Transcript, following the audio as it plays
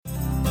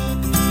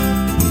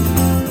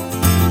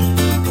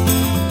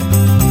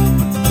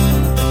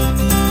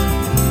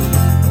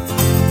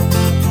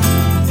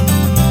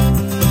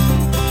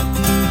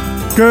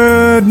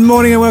Good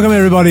morning and welcome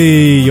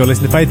everybody. You're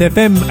listening to Faith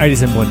FM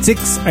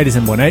 87.6,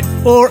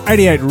 87.8 or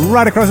 88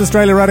 right across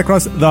Australia, right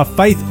across the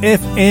Faith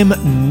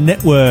FM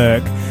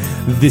network.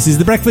 This is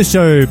The Breakfast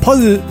Show,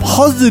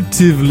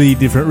 positively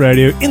different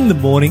radio in the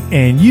morning,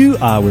 and you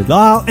are with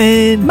Lyle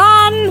and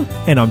Man!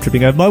 And I'm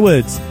tripping over my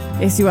words.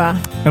 Yes, you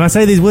are. And I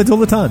say these words all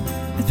the time.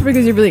 It's probably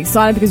because you're really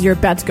excited because you're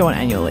about to go on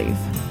annual leave.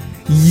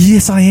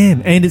 Yes, I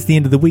am. And it's the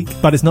end of the week.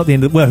 But it's not the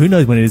end of... Well, who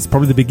knows when it is.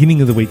 Probably the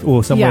beginning of the week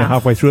or somewhere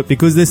halfway through it,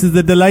 because this is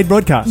the delayed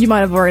broadcast. You might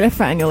have already left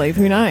for annual leave.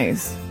 Who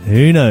knows?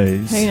 Who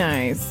knows? Who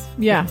knows?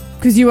 Yeah,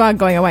 because you are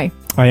going away.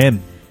 I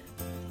am.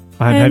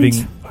 I'm And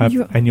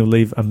having annual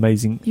leave.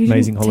 Amazing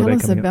holiday tell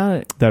us coming about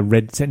up. it. The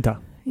Red Centre.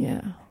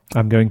 Yeah.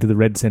 I'm going to the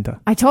Red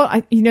Centre.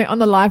 on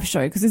the live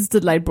show, because this is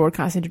the delayed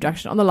broadcast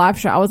introduction, on the live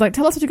show, I was like,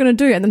 tell us what you're going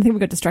to do. And then I think we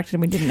got distracted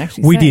and we didn't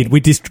actually say.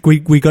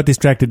 We got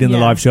distracted in the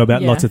live show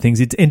about Yeah. lots of things.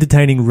 It's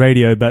entertaining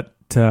radio, but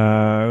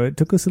it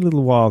took us a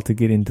little while to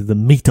get into the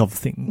meat of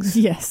things.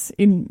 Yes,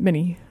 in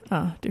many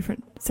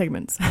different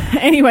segments.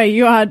 Anyway,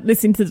 you are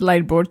listening to the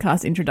delayed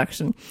broadcast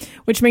introduction,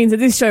 which means that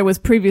this show was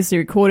previously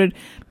recorded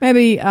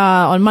maybe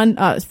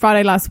on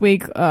Friday last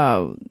week,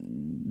 a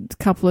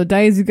couple of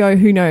days ago.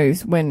 Who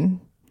knows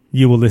when...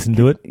 You will listen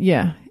to it.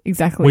 Yeah,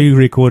 exactly. We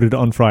recorded it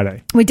on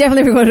Friday. We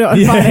definitely recorded it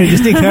on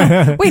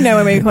Friday. We know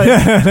when we recorded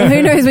it. So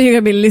who knows when you're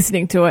going to be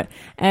listening to it.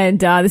 And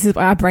this is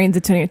why our brains are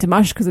turning into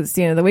mush, because it's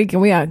the end of the week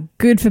and we are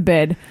good for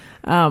bed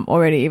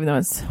already, even though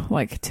it's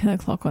like 10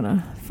 o'clock on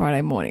a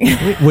Friday morning.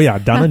 We are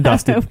done and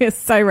dusted. We're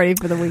so ready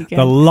for the weekend.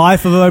 The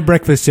life of a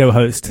breakfast show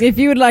host. If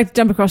you would like to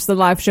jump across the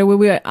live show where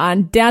we are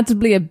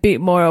undoubtedly a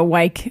bit more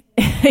awake,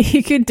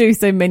 you could do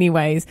so many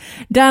ways.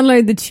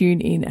 Download the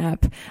TuneIn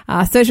app.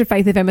 Search for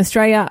Faith FM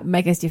Australia.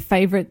 Make us your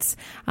favourites.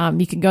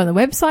 You can go on the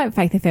website,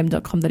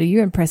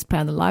 faithfm.com.au, and press play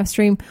on the live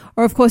stream.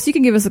 Or, of course, you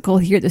can give us a call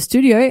here at the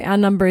studio. Our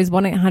number is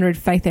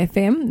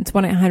 1-800-FAITH-FM. It's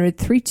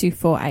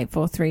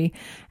 1-800-324-843.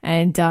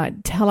 And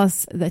tell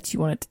us that you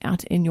want it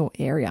out in your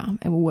area,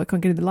 and we'll work on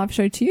getting the live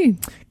show to you.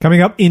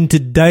 Coming up in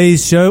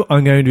today's show,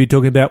 I'm going to be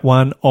talking about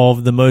one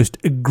of the most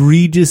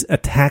egregious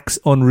attacks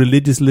on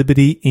religious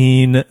liberty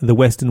in the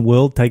Western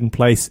world taking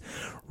place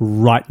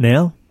right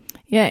now.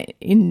 Yeah,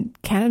 in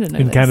Canada.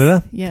 In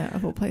Canada? Yeah,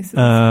 of all places.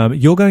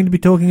 You're going to be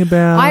talking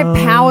about... I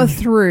power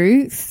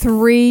through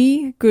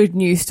 3 good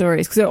news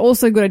stories because they're all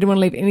so good I didn't want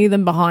to leave any of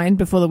them behind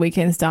before the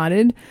weekend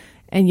started.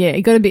 And yeah,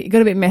 it got a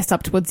bit messed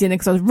up towards the end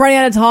because I was running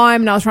out of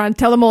time and I was trying to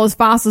tell them all as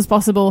fast as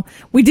possible.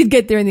 We did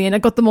get there in the end. I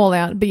got them all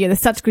out. But yeah, there's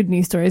such good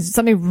news stories. It's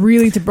something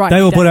really to brighten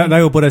They will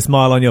put a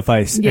smile on your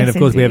face. Yes, and of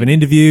course, indeed. we have an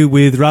interview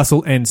with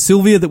Russell and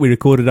Sylvia that we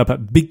recorded up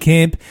at Big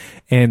Camp,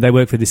 and they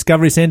work for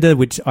Discovery Centre,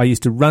 which I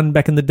used to run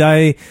back in the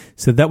day.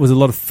 So that was a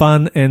lot of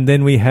fun. And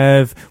then we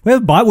have a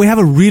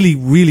really,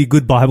 really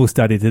good Bible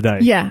study today.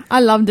 Yeah,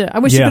 I loved it. I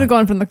wish you could have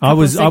gone from the I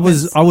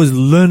was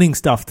learning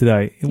stuff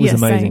today. It was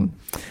amazing. Same.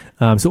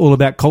 So all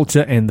about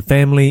culture and the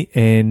family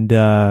and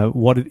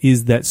what it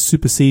is that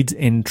supersedes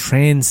and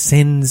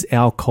transcends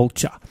our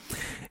culture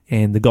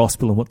and the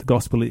gospel and what the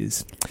gospel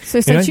is.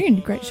 So stay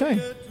tuned. Great show.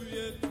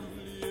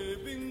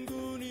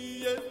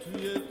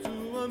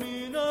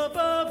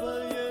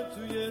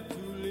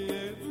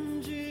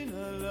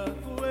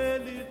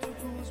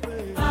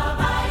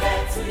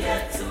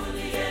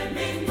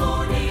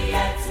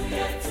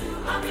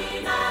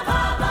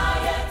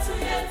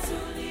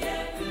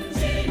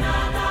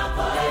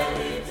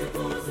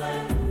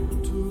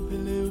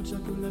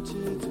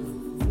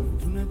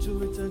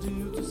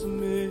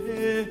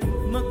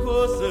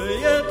 makosa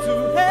yetu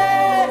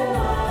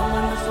kama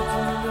nasi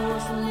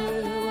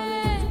tumewasamehe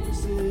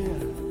walitukosea,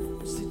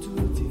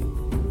 usitutie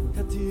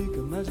katika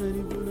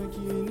majaribu,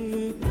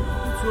 lakini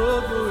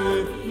utuokoe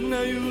na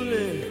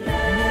yule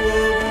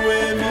mwovu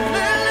milele.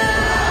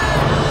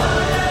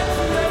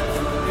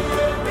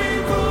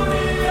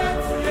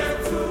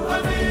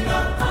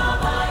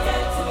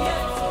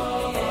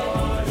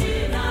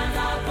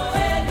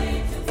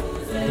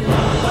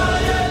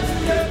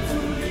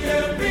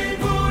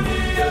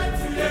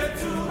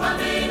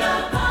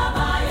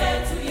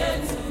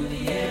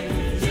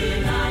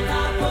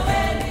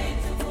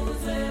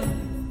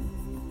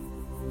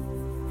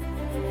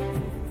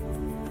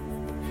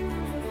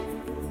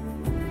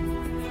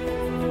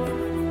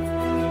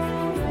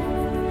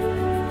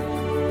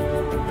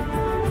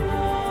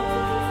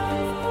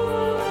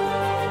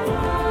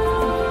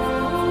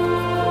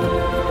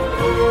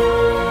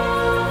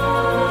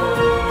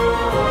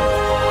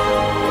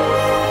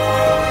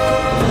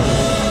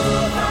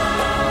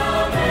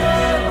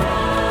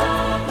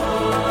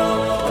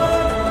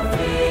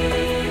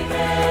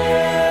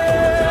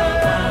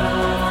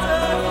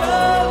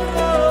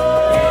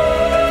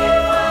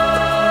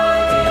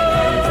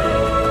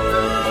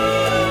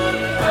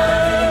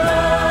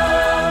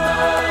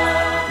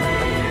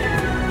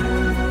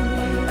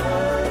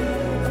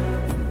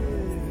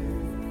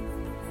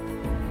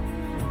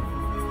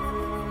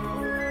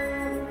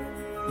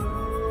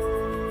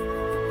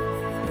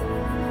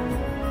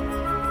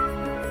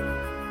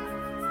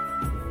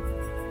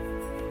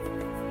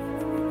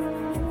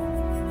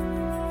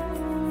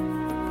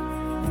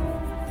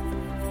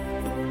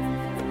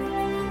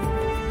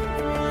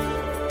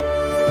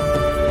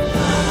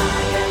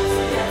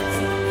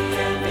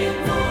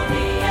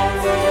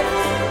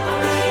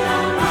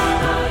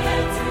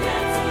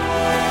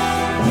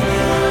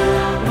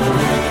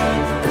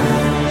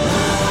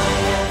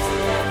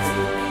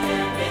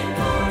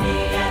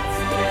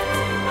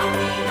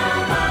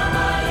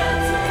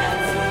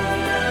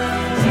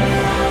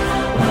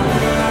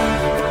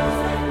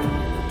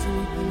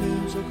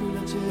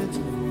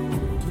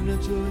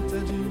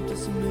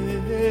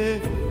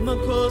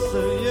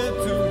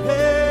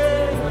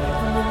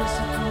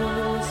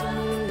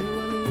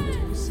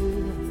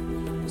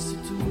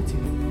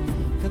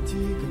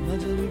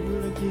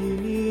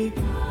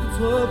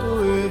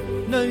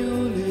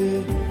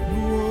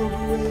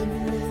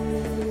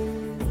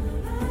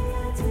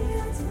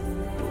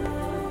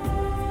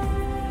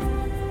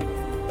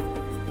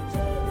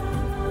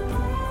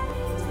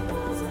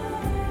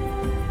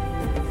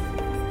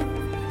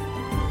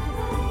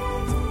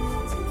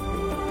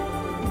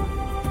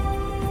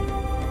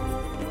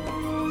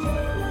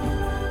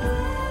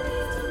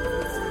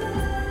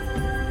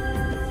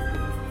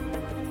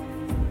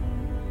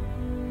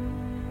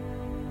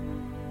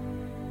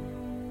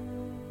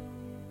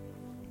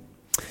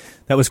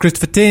 That was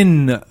Christopher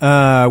Tin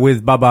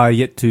with Baba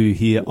Yet To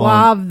Hear on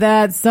Love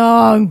that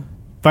song.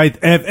 Faith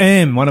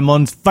FM, one of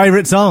Mon's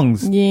favourite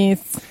songs.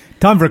 Yes.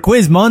 Time for a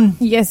quiz, Mon.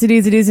 Yes, it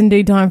is. It is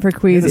indeed time for a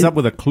quiz. Hit us up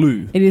with a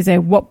clue. It is a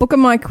What Book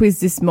Am I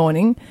quiz this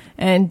morning.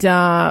 And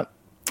I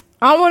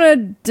want to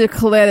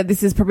declare that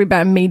this is probably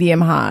about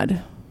medium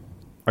hard.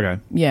 Okay.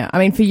 Yeah. I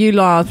mean, for you,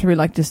 Lyle, it's probably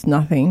like just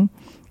nothing.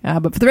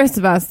 But for the rest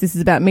of us, this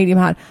is about medium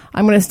hard.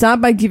 I'm going to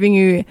start by giving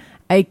you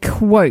a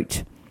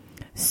quote.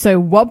 So,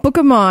 what book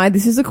am I?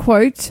 This is a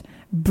quote.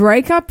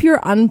 Break up your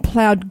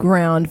unplowed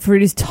ground, for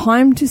it is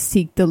time to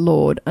seek the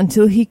Lord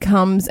until he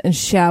comes and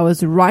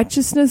showers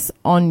righteousness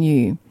on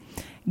you.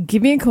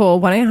 Give me a call,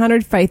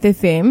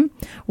 1-800-FAITH-FM,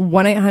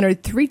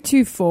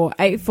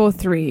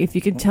 1-800-324-843, if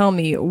you can tell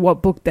me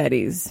what book that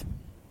is.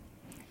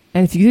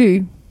 And if you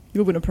do,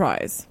 you'll win a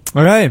prize.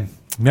 Okay.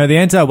 Now the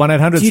answer,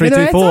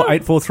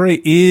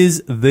 1-800-324-843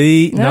 is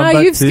the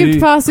number you've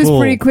skipped past this call.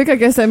 pretty quick. I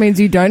guess that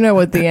means you don't know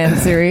what the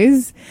answer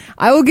is.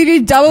 I will give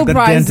you double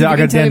prize. I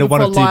got down to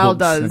one or two Lyle books.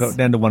 does. I got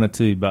down to one or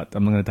two, but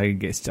I'm not going to take a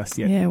guess just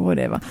yet. Yeah,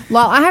 whatever.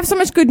 Lyle, I have so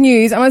much good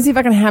news. I want to see if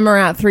I can hammer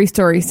out 3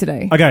 stories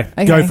today. Okay,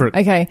 go for it.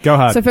 Okay. Go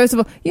hard. So first of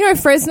all, you know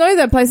Fresno,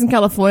 that place in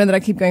California that I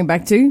keep going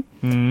back to?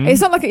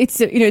 It's not like it's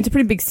a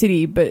pretty big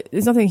city, but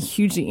there's nothing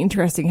hugely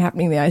interesting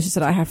happening there. It's just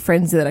that I have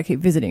friends there that I keep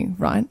visiting,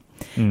 right?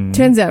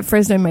 Turns out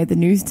Fresno made the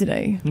news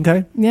today.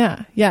 Okay.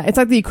 Yeah. It's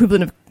like the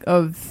equivalent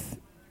of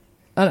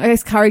I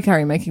guess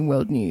Curry making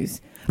world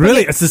news.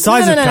 Really? It's the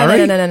size of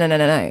Curry?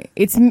 No.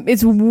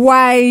 It's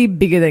way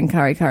bigger than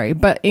Curry,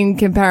 but in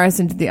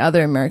comparison to the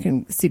other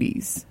American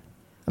cities,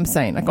 I'm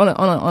saying, like on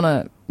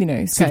a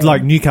scale. So it's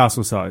like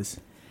Newcastle size.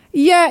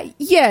 Yeah,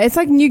 it's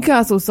like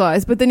Newcastle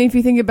size, but then if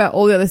you think about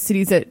all the other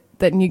cities that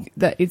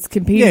it's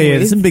competing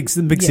with. There's some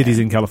big cities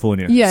in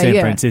California. San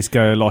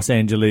Francisco, Los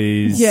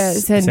Angeles,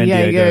 San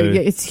Diego.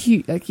 Yeah, it's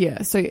huge.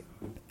 So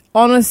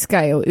on a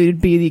scale, it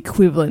would be the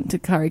equivalent to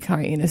Curry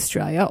in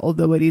Australia,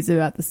 although it is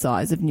about the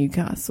size of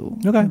Newcastle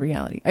in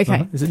reality. Okay.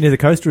 Uh-huh. Is it near the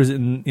coast or is it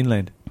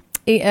inland?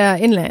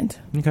 Inland.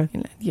 Okay.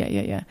 Inland.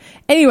 Yeah.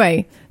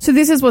 Anyway, so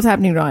this is what's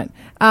happening, right?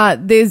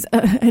 There's,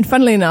 and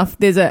funnily enough,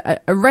 there's a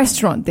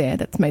restaurant there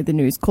that's made the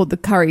news called the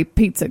Curry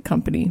Pizza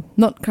Company.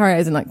 Not curry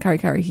as in like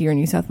curry here in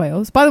New South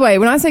Wales. By the way,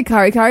 when I say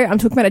curry, I'm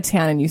talking about a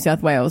town in New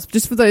South Wales.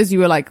 Just for those of you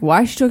who are like,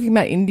 why is she talking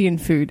about Indian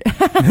food?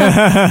 So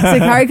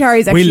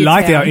curry is actually we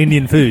like our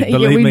Indian food.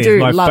 Believe me,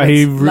 do. It's my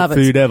favourite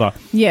food ever.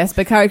 Yes,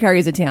 but curry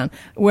is a town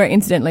where,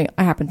 incidentally,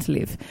 I happen to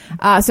live.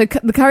 So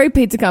the Curry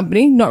Pizza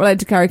Company, not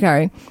related to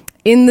curry,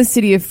 in the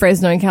city of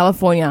Fresno in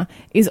California,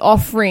 is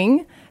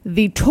offering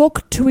the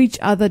talk to each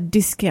other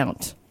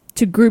discount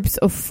to groups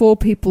of 4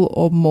 people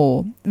or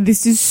more.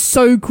 This is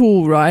so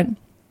cool, right?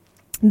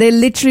 They're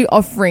literally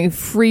offering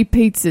free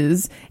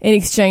pizzas in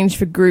exchange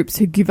for groups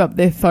who give up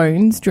their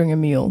phones during a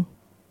meal.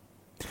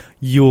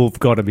 You've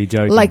got to be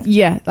joking.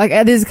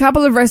 There's a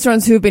couple of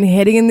restaurants who have been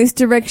heading in this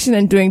direction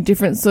and doing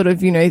different sort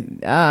of,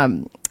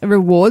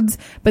 rewards,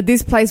 but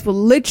this place will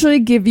literally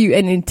give you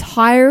an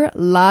entire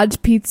large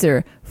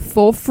pizza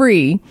for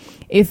free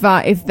if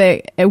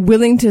they are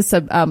willing to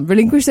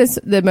relinquish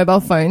their mobile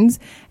phones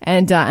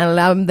and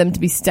allow them to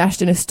be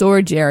stashed in a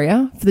storage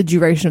area for the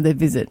duration of their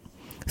visit.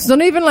 So it's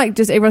not even like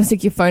just everyone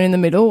stick your phone in the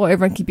middle or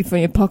everyone keep your phone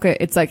in your pocket.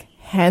 It's like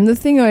hand the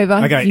thing over.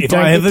 Okay, if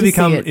I ever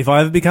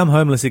become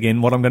homeless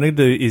again, what I'm going to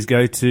do is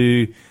go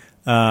to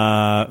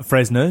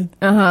Fresno,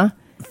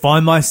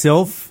 find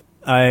myself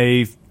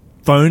a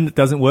phone that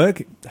doesn't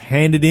work,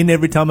 hand it in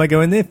every time I go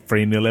in there,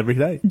 free meal every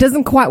day.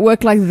 Doesn't quite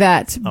work like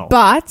that,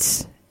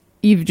 but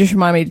you've just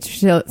reminded me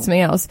to tell something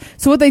else.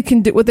 So what they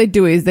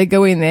do is they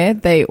go in there,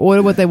 they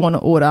order what they want to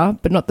order,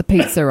 but not the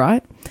pizza,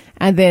 right?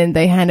 And then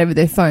they hand over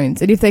their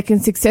phones. And if they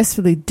can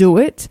successfully do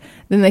it,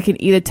 then they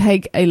can either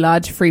take a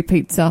large free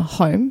pizza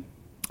home.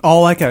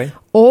 Oh, okay.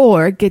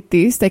 Or, get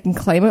this, they can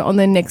claim it on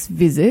their next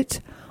visit.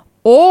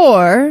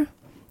 Or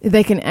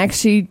they can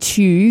actually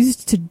choose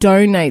to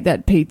donate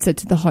that pizza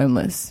to the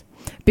homeless.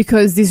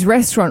 Because this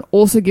restaurant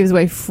also gives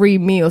away free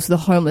meals to the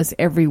homeless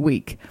every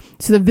week.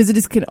 So the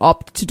visitors can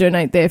opt to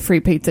donate their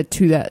free pizza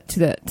to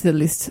the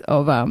list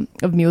of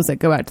meals that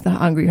go out to the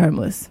hungry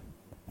homeless.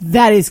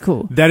 That is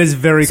cool. That is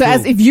very cool. So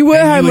as if you were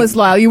homeless,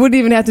 Lyle, you wouldn't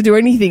even have to do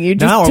anything. You'd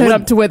just turn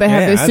up to where they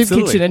have their soup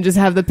kitchen and just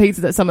have the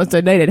pizza that someone's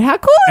donated. How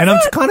cool is that? And I'm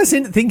kind of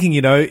thinking,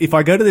 if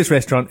I go to this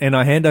restaurant and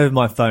I hand over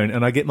my phone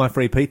and I get my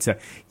free pizza,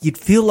 you'd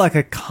feel like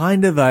a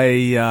kind of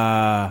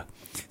a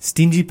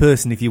stingy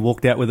person if you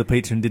walked out with a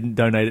pizza and didn't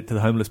donate it to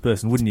the homeless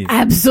person, wouldn't you?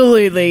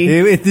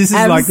 Absolutely. This is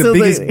like the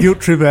biggest guilt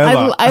trip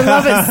ever. I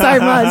love it so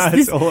much.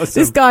 That's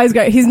awesome. This guy's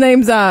great. His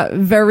name's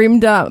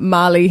Varimda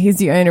Mali. He's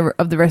the owner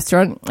of the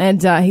restaurant.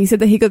 And he said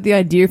that he got the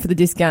idea for the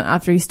discount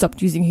after he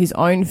stopped using his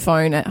own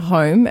phone at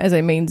home as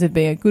a means of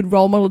being a good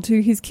role model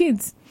to his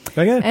kids.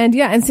 Okay. And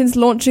since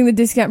launching the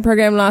discount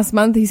program last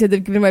month, he said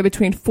they've given away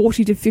between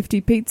 40 to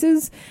 50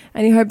 pizzas,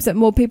 and he hopes that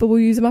more people will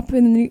use them up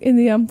in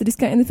the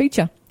discount in the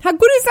future. How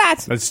good is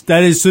that?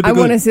 That is super good. I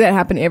want to see that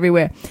happen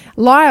everywhere.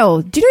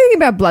 Lyle, do you know anything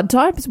about blood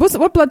types?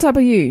 What blood type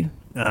are you?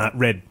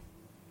 Red.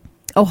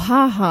 Oh,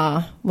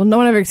 ha. Well, no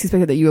one ever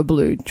expected that you were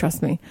blue,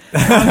 trust me.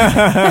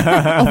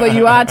 Although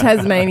you are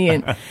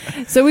Tasmanian.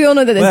 So we all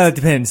know that there's... Well, it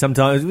depends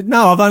sometimes.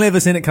 No, I've only ever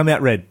seen it come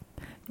out red.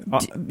 You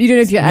don't know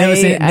if you're Never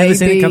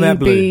seen it come out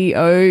blue. B,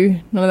 O,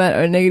 none of that,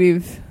 O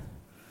negative.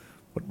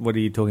 What are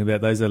you talking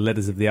about? Those are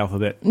letters of the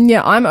alphabet.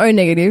 Yeah, I'm O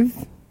negative,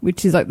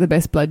 which is like the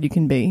best blood you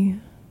can be.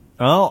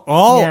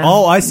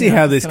 Oh, I see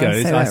how this Can I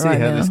goes. say I that see right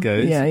how now? this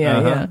goes.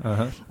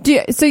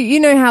 Yeah. So you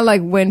know how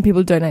like when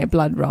people donate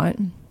blood, right?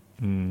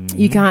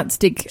 You can't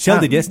stick...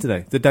 Shell did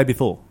yesterday, the day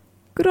before.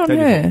 Good on Day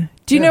her. before.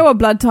 Do you know what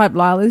blood type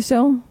Lyle is,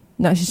 Shell?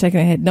 No, she's shaking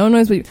her head. No one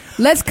knows what you...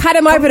 Let's cut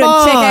him open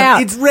and check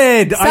out. It's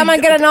red.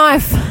 Someone get a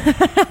knife.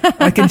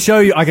 I can show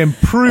you. I can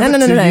prove it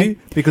to you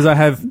because I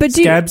have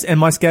scabs, and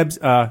my scabs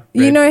are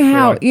red. You know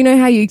how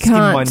you skinned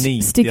my can't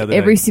knee stick the other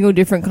every day. single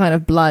different kind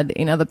of blood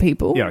in other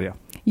people? Yeah.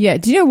 Yeah.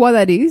 Do you know why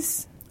that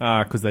is?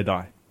 Because they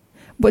die.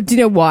 What? Do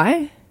you know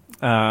why?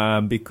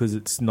 Because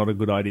it's not a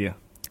good idea.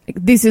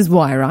 This is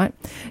why, right?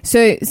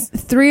 So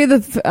 3 of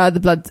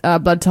the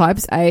blood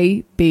types,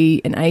 A,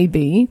 B, and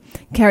AB,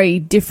 carry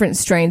different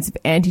strains of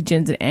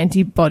antigens and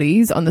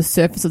antibodies on the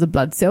surface of the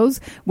blood cells,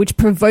 which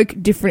provoke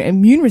different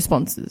immune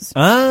responses.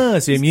 So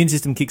your immune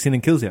system kicks in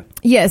and kills you.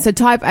 Yeah, so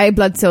type A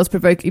blood cells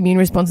provoke immune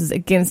responses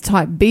against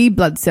type B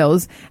blood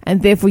cells,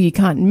 and therefore you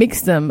can't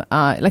mix them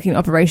like in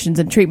operations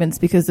and treatments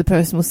because the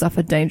person will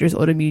suffer dangerous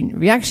autoimmune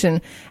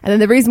reaction. And then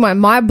the reason why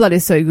my blood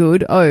is so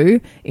good, O,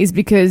 is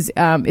because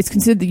it's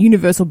considered the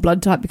universal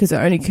blood type because it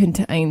only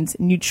contains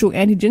neutral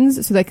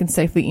antigens, so they can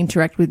safely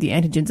interact with the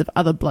antigens of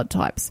other blood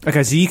types.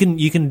 Okay, so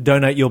you can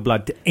donate your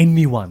blood to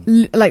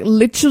anyone. Like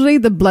literally,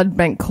 the blood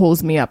bank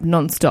calls me up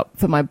nonstop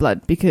for my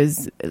blood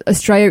because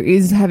Australia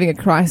is having a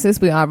crisis.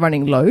 We are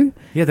running low.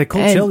 Yeah, they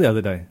called Shell the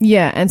other day.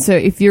 Yeah, and so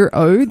if you're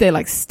O, they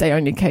like stay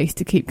on your case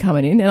to keep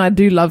coming in. And I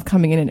do love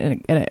coming in,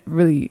 and it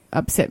really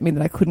upset me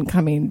that I couldn't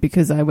come in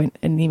because I went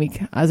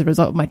anemic as a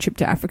result of my trip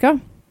to Africa.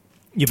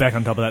 You're back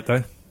on top of that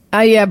though.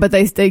 Yeah, but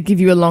they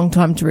give you a long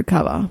time to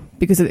recover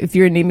because if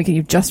you're anemic and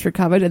you've just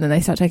recovered and then they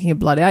start taking your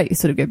blood out, you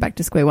sort of go back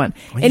to square one.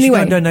 Well, anyway, you should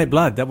go and donate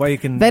blood. That way you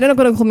can... They're not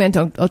going to call me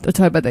until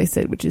October, they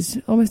said, which is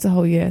almost a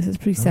whole year, so it's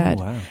pretty sad.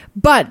 Oh, wow.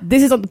 But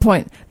this is not the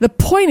point. The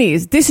point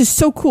is, this is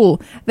so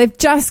cool. They've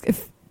just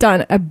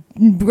done a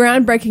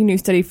groundbreaking new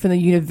study from the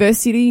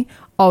University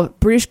of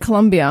British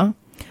Columbia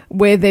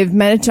where they've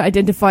managed to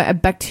identify a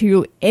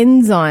bacterial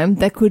enzyme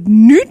that could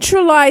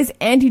neutralize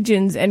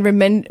antigens and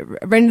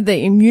render their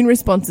immune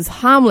responses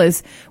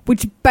harmless,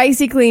 which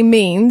basically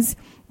means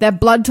that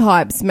blood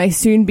types may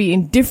soon be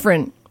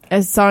indifferent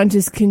as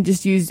scientists can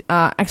just use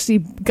actually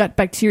gut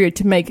bacteria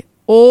to make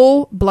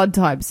all blood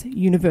types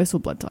universal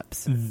blood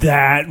types.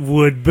 That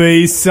would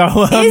be so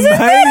Isn't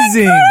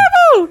amazing. that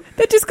incredible?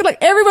 They're just like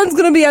everyone's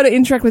going to be able to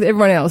interact with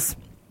everyone else.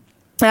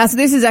 So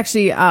this is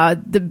actually,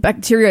 the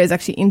bacteria is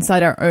actually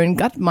inside our own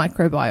gut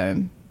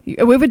microbiome.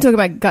 We've been talking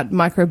about gut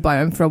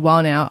microbiome for a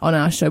while now on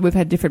our show. We've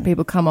had different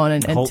people come on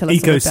and whole tell us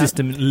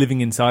ecosystem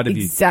living inside of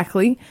you.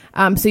 Exactly.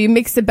 So you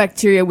mix the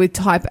bacteria with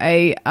type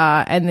A,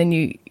 and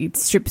then it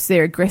strips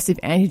their aggressive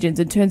antigens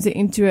and turns it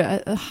into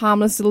a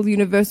harmless little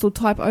universal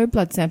type O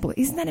blood sample.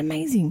 Isn't that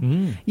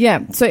amazing?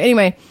 Yeah. So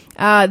anyway,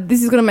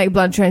 this is going to make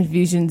blood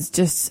transfusions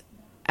just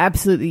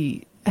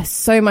absolutely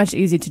so much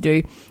easier to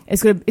do.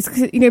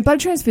 Blood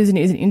transfusion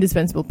is an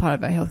indispensable part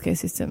of our healthcare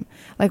system.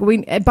 Like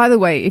by the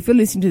way, if you're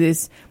listening to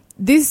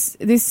this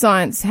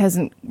science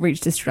hasn't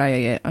reached Australia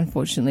yet,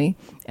 unfortunately,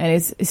 and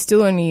it's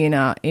still only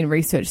in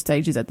research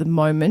stages at the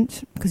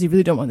moment because you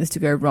really don't want this to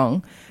go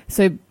wrong.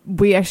 So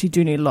we actually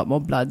do need a lot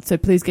more blood. So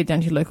please get down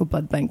to your local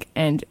blood bank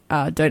and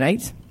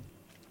donate.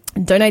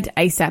 Donate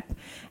ASAP,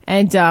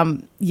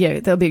 and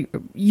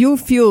you'll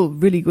feel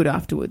really good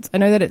afterwards. I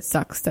know that it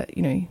sucks that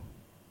you're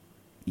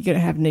going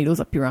to have needles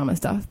up your arm and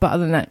stuff. But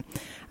other than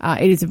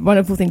that, it is a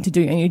wonderful thing to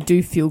do, and you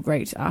do feel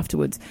great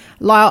afterwards.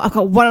 Lyle, I've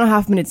got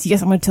 1.5 minutes.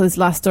 Yes, I'm going to tell this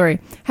last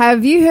story.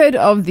 Have you heard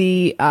of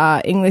the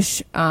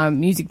English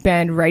music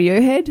band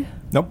Radiohead?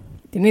 Nope.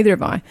 Neither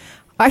have I.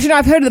 Actually, no,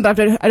 I've heard of them,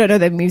 but I don't know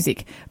their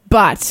music.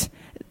 But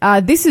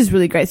this is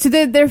really great. So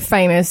they're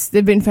famous.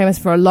 They've been famous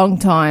for a long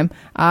time.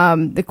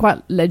 They're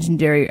quite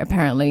legendary,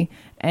 apparently.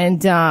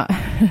 And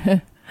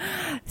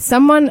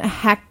someone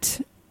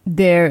hacked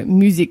their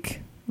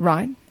music,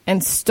 right?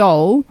 And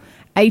stole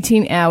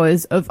 18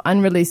 hours of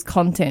unreleased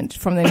content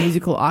from their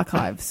musical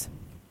archives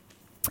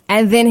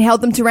and then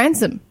held them to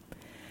ransom.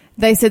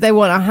 They said they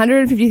want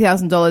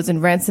 $150,000 in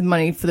ransom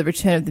money for the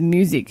return of the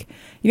music.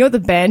 You know what the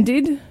band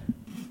did?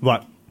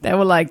 What? They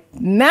were like,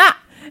 nah.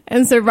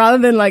 And so rather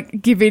than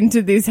give in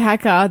to this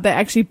hacker, they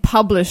actually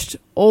published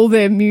all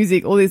their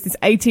music, all this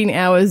 18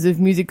 hours of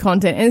music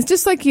content. And it's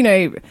just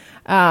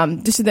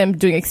just them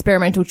doing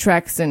experimental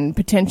tracks and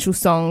potential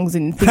songs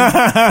and things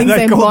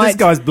they called this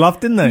guy's bluff,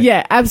 didn't they?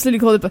 Yeah, absolutely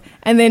called it.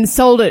 And then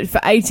sold it for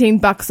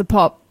 $18 a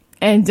pop.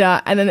 And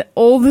then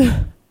all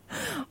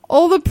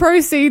all the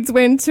proceeds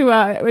went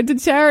to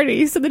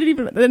charity, so they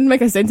didn't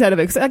make a cent out of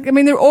it. 'Cause, I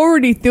mean, they're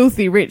already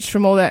filthy rich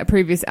from all that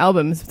previous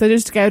albums. So they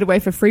just gave it away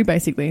for free,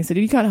 basically. So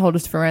you can't hold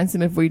us for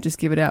ransom if we just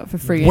give it out for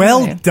free. Well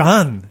anyway.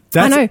 done.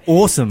 I know. That's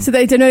awesome. So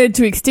they donated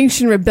to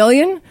Extinction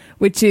Rebellion,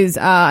 which is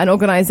an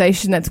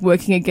organisation that's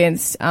working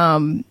against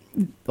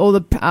all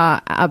the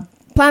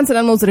plants and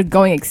animals that are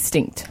going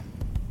extinct.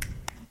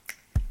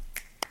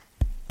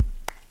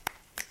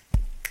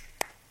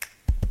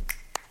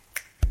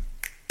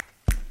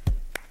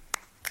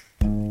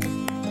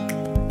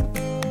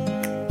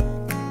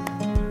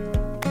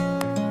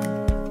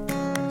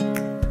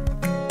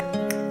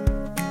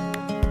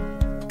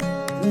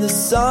 The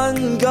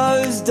sun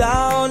goes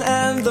down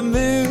and the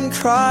moon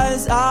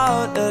cries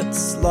out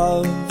its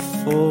love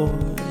for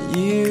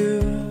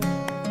you.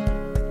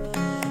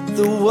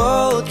 The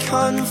world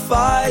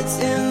confides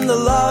in the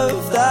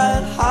love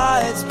that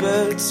hides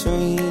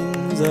between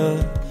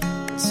the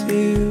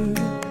two.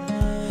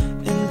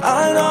 And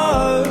I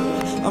know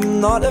I'm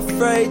not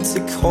afraid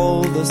to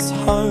call this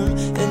home,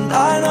 and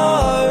I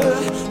know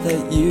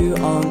that you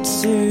aren't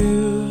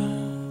too.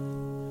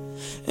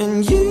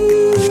 And you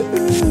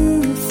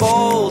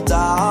fall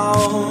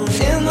down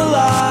in the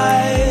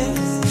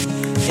lights,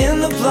 in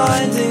the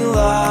blinding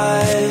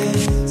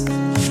lights,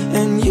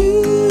 and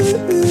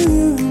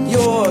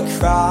your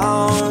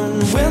crown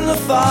win the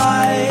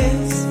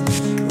fight,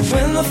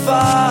 win the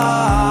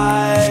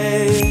fight.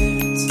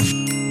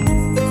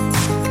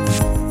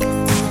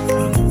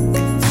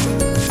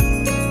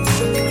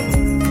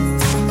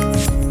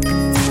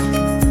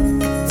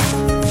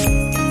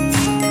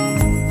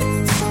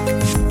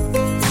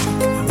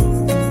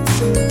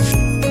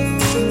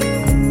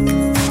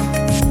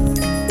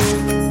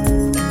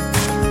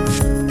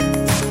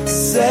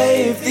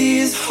 Save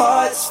these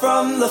hearts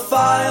from the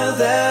fire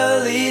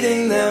they're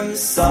leading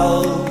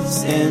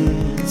themselves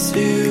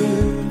into.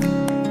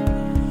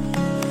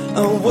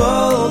 A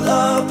world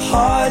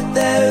apart,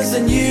 there's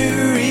a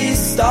new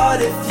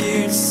restart if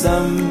you'd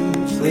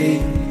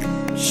simply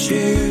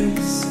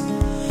choose.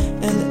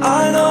 And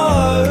I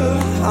know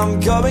I'm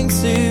going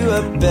to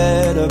a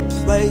better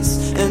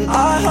place, and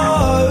I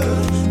hope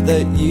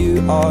that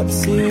you are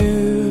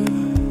too.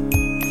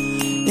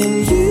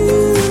 And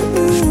you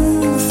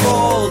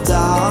fall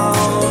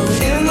down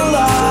in the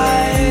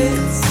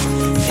lights,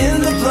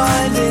 in the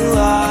blinding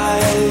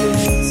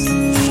lights,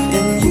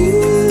 and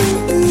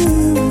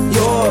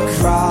your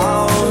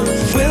crown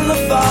win the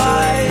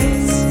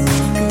fight,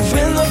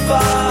 win the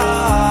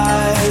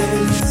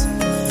fight.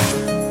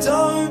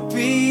 Don't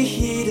be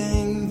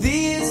heeding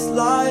these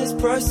lies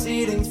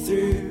proceeding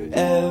through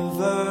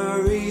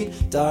every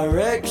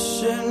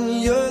direction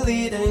you're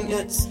leading.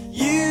 It's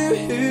you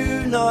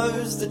who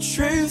knows the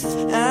truth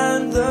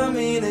and the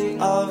meaning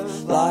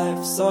of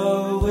life,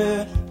 so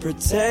we're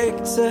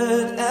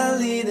protected and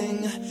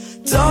leading.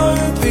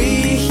 Don't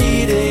be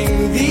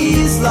heeding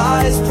these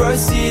lies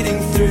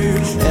proceeding through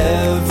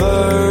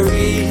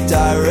every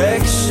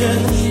direction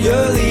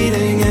you're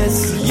leading.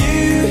 It's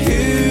you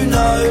who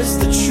knows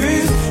the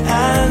truth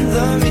and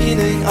the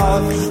meaning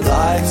of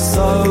life,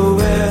 so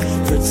we're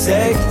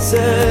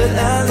protected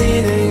and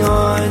leaning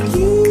on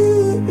you.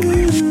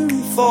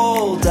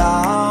 Fall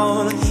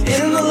down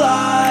in the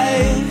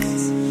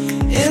lights,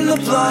 in the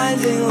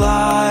blinding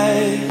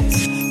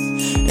lights,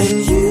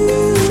 and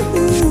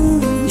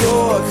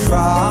your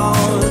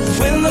crown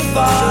win the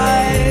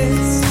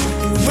fight,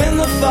 win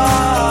the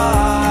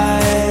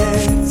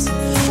fight,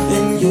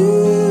 and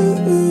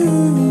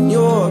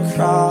your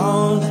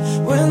crown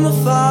win the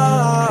fight.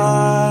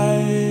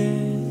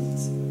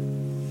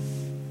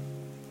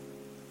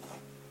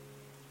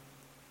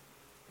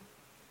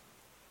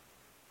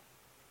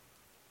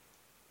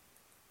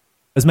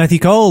 As Matthew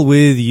Cole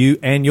with You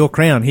and Your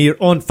Crown here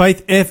on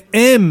Faith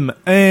FM.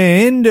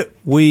 And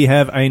we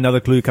have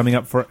another clue coming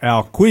up for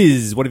our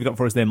quiz. What have you got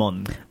for us there,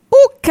 Mon?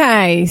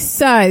 Okay,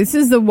 so this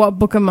is the What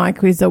Book Am I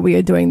quiz that we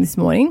are doing this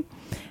morning.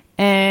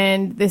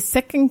 And the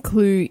second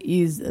clue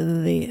is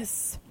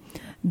this.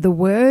 The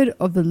word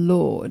of the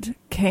Lord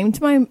came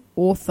to my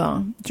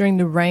author during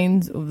the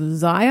reigns of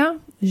Uzziah,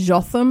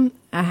 Jotham,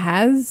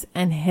 Ahaz,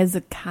 and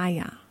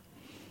Hezekiah.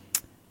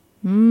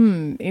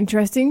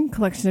 Interesting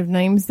collection of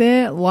names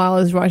there.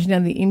 Lyle's writing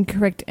down the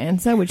incorrect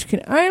answer, which can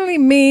only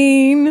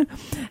mean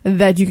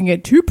that you can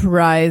get 2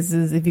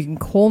 prizes if you can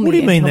call me. What do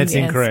you and mean tell me that's the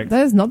answer. incorrect?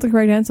 That is not the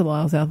correct answer,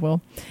 Lyle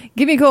Southwell.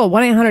 Give me a call,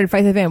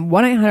 1-800-FAITH-FM,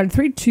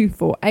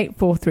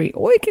 1-800-324-843,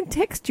 or you can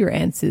text your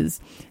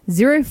answers,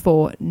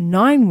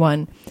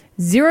 0491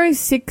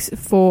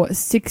 064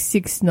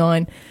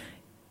 669.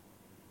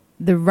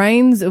 The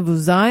reigns of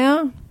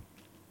Uzziah,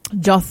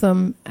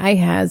 Jotham,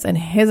 Ahaz, and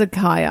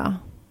Hezekiah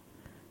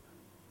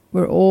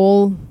were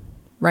all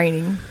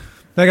reigning.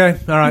 Okay,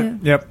 all right,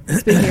 Yeah. yep.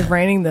 Speaking of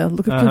raining, the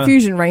look of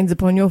confusion reigns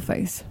upon your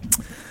face.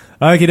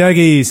 Okie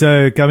dokie.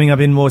 So coming up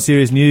in more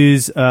serious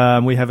news,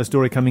 we have a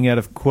story coming out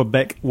of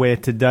Quebec where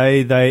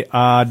today they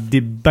are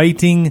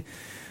debating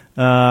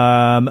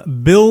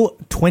Bill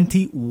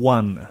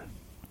 21.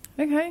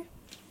 Okay.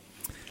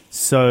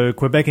 So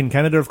Quebec in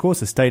Canada, of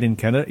course, a state in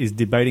Canada, is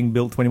debating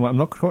Bill 21. I'm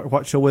not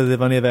quite sure whether they've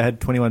only ever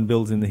had 21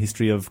 bills in the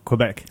history of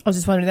Quebec. I was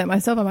just wondering that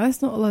myself. I'm like,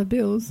 that's not a lot of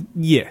bills.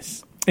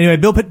 Yes. Anyway,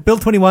 Bill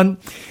 21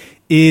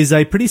 is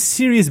a pretty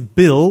serious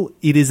bill.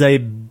 It is a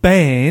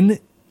ban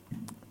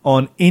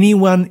on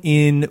anyone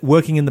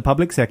working in the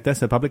public sector,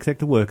 so public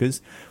sector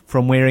workers,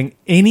 from wearing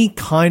any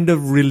kind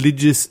of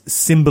religious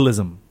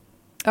symbolism.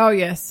 Oh,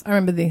 yes. I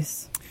remember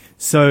this.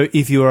 So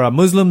if you are a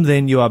Muslim,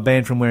 then you are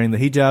banned from wearing the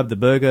hijab, the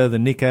burqa, the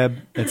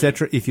niqab,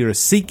 etc. If you're a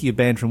Sikh, you're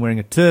banned from wearing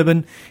a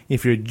turban.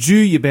 If you're a Jew,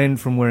 you're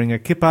banned from wearing a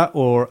kippah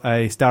or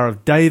a Star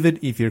of David.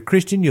 If you're a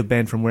Christian, you're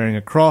banned from wearing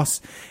a cross.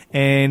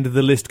 And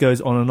the list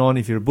goes on and on.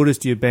 If you're a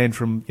Buddhist, you're banned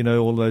from,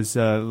 all those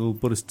little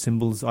Buddhist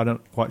symbols. I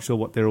don't quite sure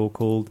what they're all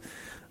called,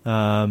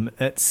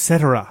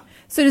 etc.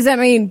 So does that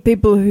mean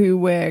people who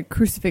wear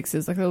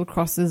crucifixes, like little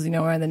crosses,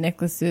 around the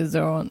necklaces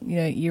or on,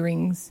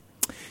 earrings?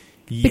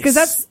 Yes.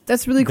 Because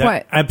that's really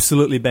quite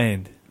absolutely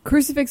banned.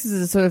 Crucifixes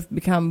have sort of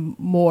become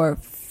more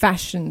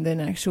fashion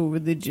than actual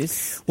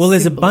religious. Well,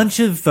 there's symbols.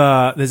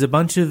 a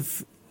bunch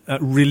of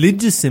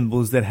religious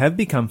symbols that have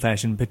become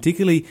fashion.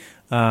 Particularly,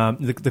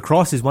 the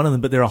cross is one of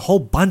them, but there are a whole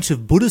bunch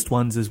of Buddhist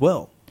ones as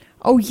well.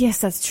 Oh yes,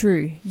 that's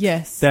true.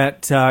 Yes,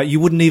 that you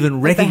wouldn't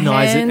even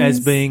recognize it as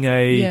being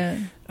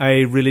a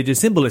religious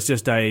symbol. It's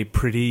just a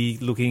pretty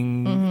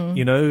looking,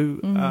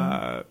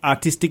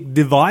 artistic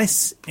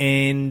device,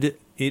 and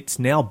it's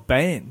now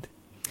banned.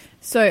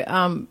 So,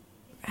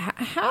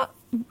 how?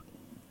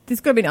 There's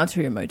got to be an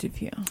ulterior motive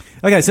here.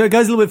 Okay, so it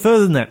goes a little bit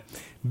further than that,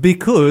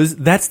 because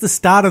that's the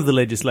start of the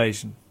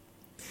legislation.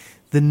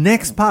 The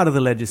next part of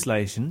the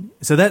legislation,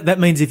 so that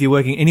means if you're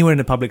working anywhere in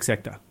the public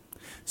sector,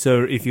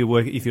 so if you're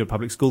a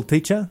public school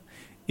teacher,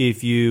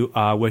 if you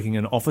are working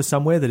in an office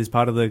somewhere that is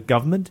part of the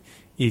government,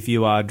 if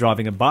you are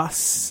driving a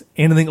bus,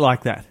 anything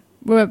like that.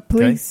 Well,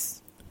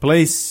 police. Okay?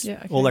 Police,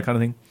 all that kind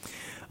of thing.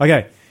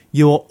 Okay.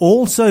 You're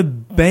also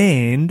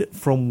banned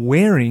from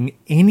wearing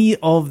any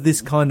of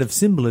this kind of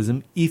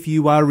symbolism if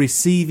you are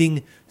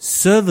receiving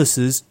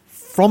services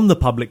from the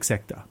public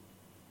sector.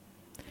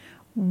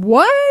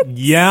 What?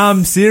 Yeah,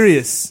 I'm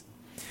serious.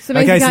 So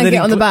maybe you can't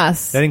get on the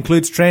bus. That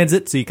includes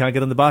transit, so you can't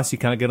get on the bus, you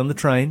can't get on the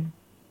train.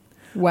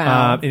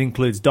 Wow. It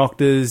includes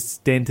doctors,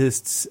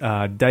 dentists,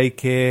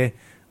 daycare,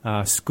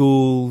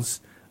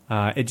 schools,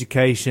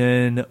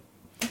 education.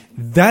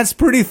 That's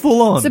pretty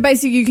full on. So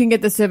basically you can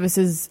get the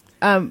services...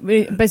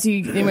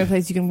 basically, the only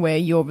place you can wear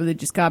your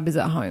religious garb is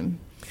at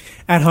home.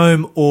 At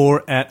home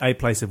or at a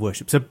place of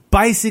worship. So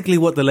basically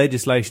what the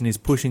legislation is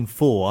pushing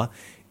for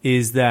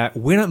is that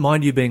we don't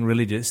mind you being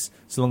religious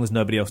so long as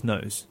nobody else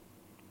knows.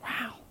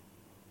 Wow.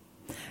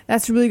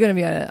 That's really going to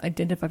be able to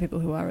identify people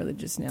who are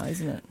religious now,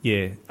 isn't it?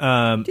 Yeah.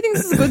 Do you think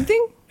this is a good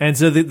thing? And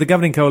so the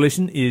governing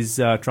coalition is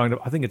trying to...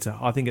 I think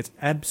it's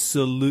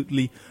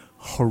absolutely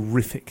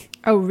horrific.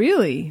 Oh,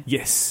 really?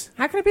 Yes.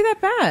 How can it be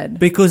that bad?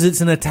 Because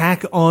it's an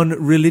attack on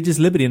religious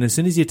liberty, and as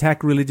soon as you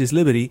attack religious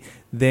liberty,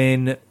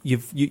 then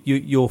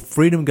your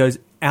freedom goes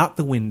out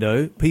the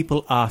window.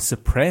 People are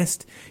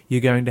suppressed.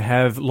 You're going to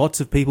have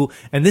lots of people,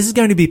 and this is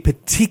going to be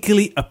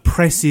particularly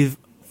oppressive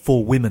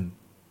for women.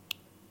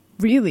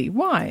 Really?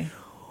 Why?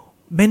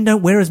 Men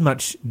don't wear as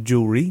much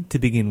jewelry to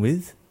begin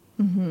with.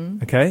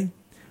 Mm-hmm. Okay.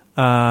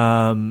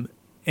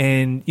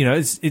 And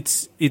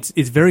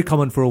it's very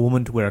common for a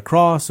woman to wear a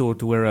cross or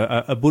to wear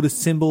a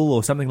Buddhist symbol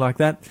or something like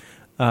that.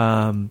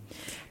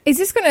 Is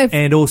this going to?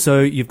 And also,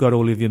 you've got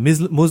all of your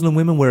Muslim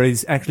women, where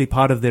it's actually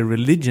part of their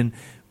religion.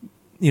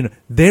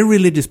 Their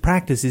religious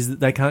practice is that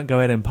they can't go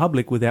out in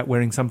public without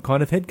wearing some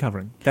kind of head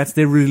covering. That's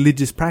their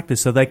religious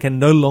practice, so they can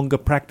no longer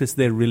practice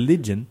their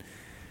religion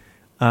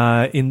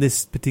in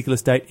this particular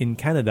state in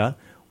Canada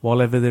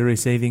while ever they're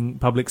receiving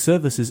public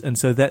services, and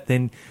so that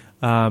then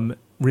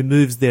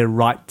removes their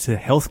right to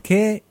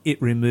healthcare.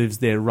 It removes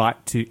their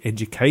right to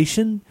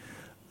education.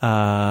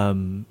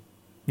 And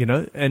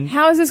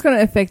how is this going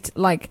to affect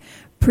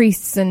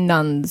priests and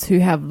nuns who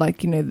have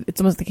it's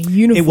almost like a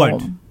uniform? It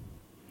won't.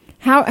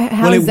 How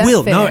is that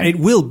will. fair? No, it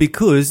will,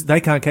 because they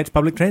can't catch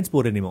public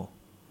transport anymore.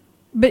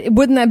 But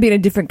wouldn't that be in a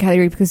different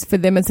category, because for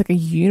them it's like a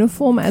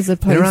uniform as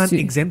opposed to... There aren't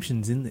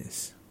exemptions in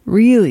this.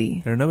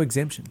 Really? There are no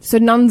exemptions. So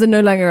nuns are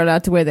no longer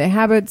allowed to wear their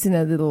habits and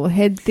their little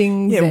head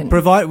things? Yeah,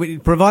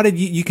 provided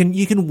you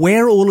can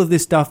wear all of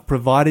this stuff,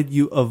 provided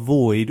you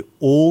avoid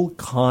all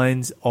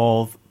kinds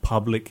of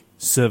public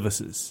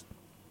services.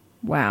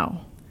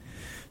 Wow.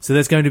 So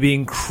that's going to be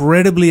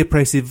incredibly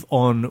oppressive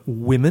on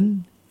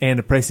women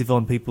and oppressive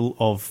on people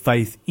of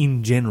faith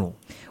in general.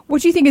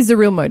 What do you think is the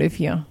real motive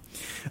here?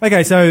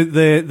 Okay, so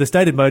the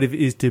stated motive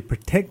is to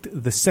protect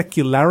the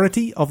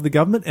secularity of the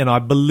government, and I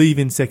believe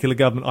in secular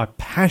government. I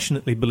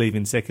passionately believe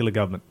in secular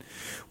government.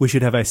 We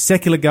should have a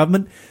secular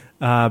government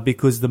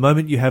because the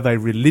moment you have a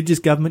religious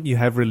government, you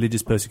have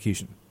religious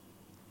persecution.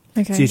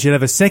 Okay. So you should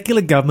have a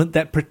secular government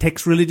that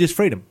protects religious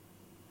freedom.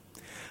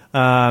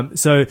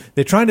 So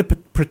they're trying to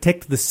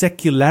protect the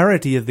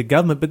secularity of the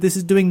government, but this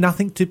is doing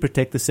nothing to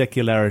protect the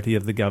secularity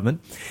of the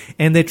government.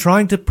 And they're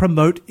trying to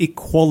promote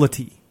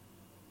equality.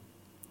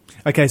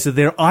 Okay, so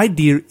their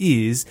idea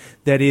is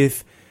that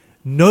if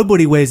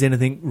nobody wears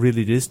anything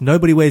religious,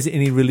 nobody wears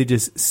any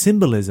religious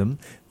symbolism,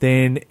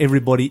 then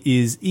everybody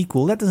is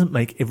equal. That doesn't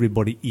make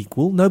everybody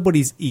equal.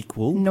 Nobody's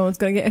equal. No one's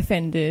going to get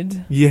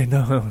offended. Yeah,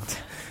 no.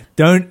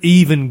 Don't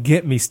even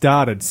get me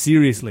started,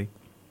 seriously.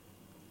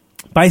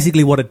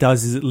 Basically what it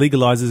does is it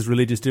legalises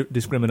religious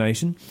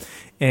discrimination,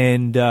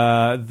 and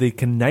the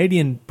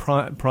Canadian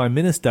Prime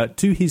Minister,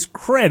 to his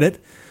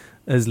credit,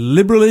 as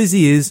liberal as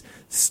he is,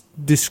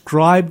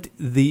 described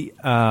the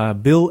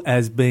bill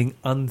as being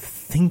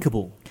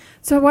unthinkable.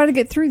 So why did it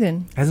get through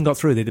then? Hasn't got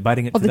through. They're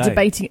debating it today.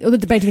 They're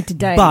debating it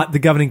today. But the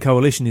governing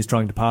coalition is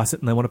trying to pass it,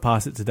 and they want to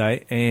pass it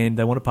today, and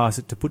they want to pass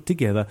it to put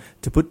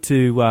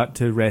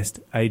to rest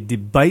a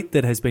debate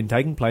that has been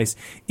taking place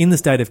in the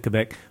state of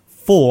Quebec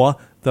for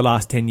the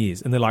last 10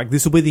 years. And they're like,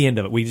 this will be the end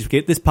of it. We just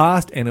get this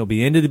passed, and it'll be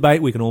the end of the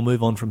debate. We can all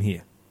move on from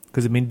here.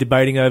 Because they've been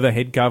debating over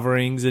head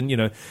coverings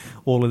and,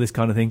 all of this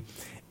kind of thing.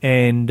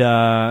 And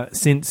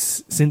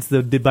since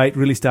the debate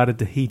really started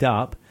to heat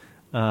up,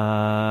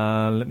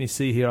 let me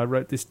see here. I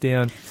wrote this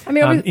down.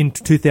 In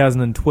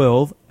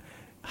 2012,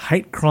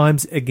 hate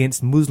crimes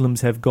against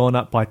Muslims have gone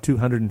up by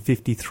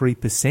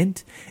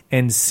 253%.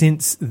 And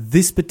since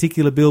this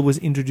particular bill was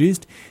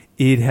introduced,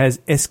 it has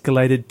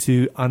escalated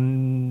to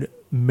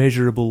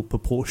unmeasurable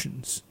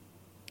proportions.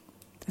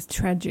 That's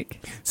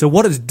tragic. So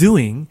what it's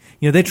doing,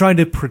 they're trying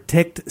to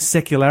protect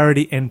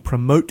secularity and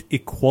promote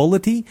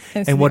equality.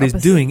 And what it's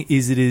doing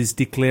is it is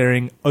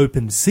declaring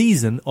open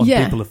season on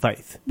people of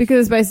faith. Because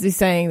it's basically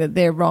saying that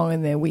they're wrong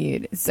and they're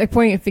weird. It's like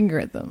pointing a finger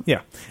at them.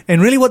 Yeah.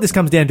 And really what this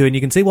comes down to, and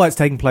you can see why it's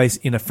taking place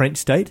in a French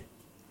state,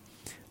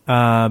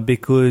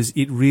 because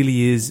it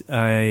really is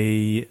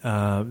in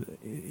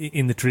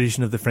the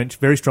tradition of the French,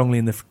 very strongly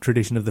in the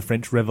tradition of the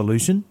French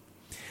Revolution.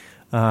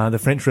 The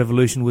French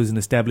Revolution was an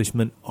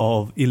establishment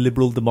of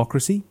illiberal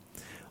democracy,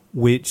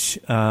 which,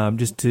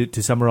 just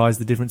to summarise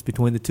the difference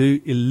between the two,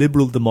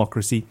 illiberal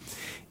democracy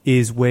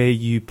is where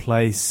you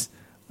place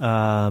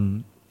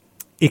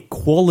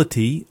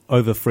equality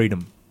over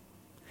freedom.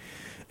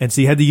 And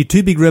so you had your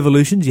two big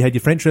revolutions. You had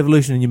your French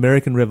Revolution and your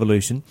American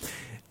Revolution.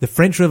 The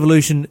French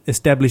Revolution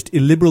established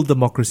illiberal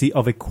democracy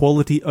of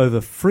equality over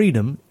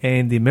freedom,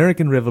 and the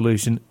American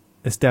Revolution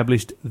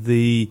established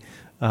the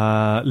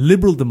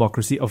liberal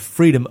democracy of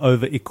freedom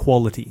over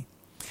equality.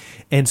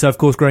 And so, of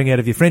course, growing out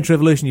of your French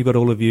Revolution, you've got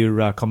all of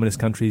your communist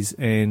countries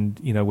and,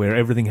 where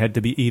everything had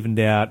to be evened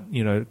out,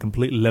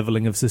 complete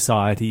levelling of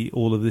society,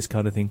 all of this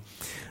kind of thing,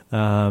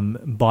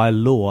 by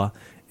law.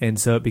 And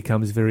so it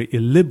becomes very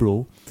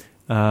illiberal.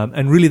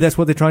 And really that's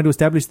what they're trying to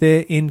establish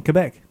there in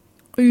Quebec.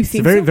 Oh, you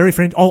think very, very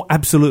French. Oh,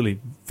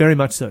 absolutely. Very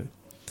much so.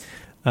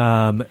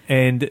 But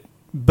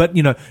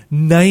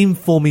name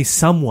for me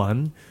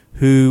someone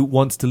who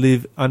wants to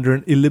live under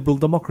an illiberal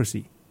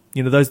democracy.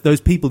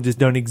 Those people just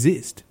don't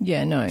exist.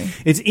 Yeah, no.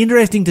 It's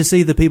interesting to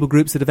see the people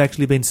groups that have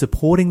actually been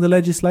supporting the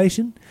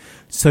legislation.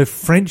 So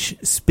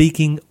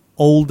French-speaking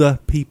older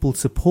people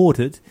support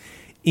it.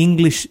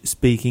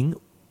 English-speaking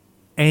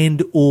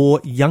and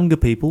or younger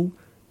people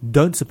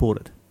don't support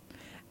it.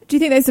 Do you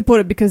think they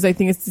support it because they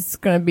think it's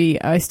just going to be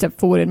a step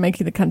forward in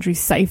making the country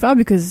safer?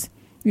 Because,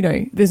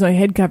 there's no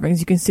head coverings.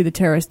 You can see the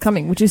terrorists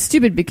coming, which is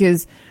stupid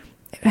because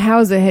how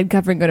is a head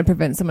covering going to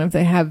prevent someone if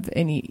they have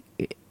any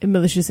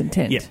malicious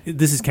intent? Yeah,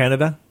 this is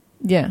Canada.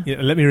 Yeah.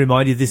 Let me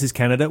remind you, this is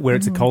Canada, where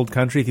it's a cold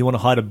country. If you want to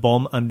hide a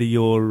bomb under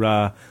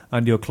your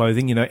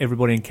clothing,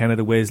 everybody in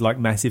Canada wears like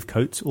massive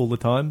coats all the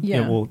time.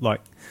 Yeah. Or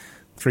like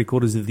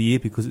 3/4 of the year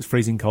because it's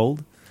freezing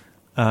cold.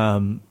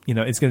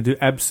 It's going to do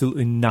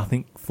absolutely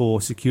nothing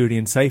for security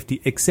and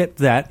safety, except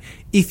that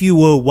if you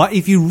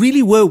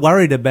really were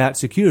worried about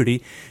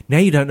security, now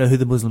you don't know who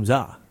the Muslims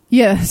are.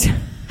 Yeah,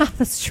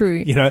 that's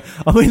true.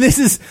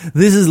 This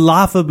is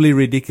laughably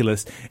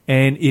ridiculous,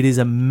 and it is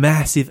a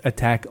massive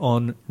attack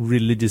on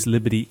religious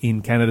liberty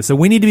in Canada. So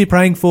we need to be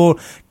praying for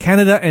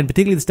Canada and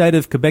particularly the state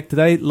of Quebec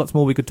today. Lots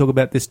more we could talk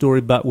about this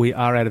story, but we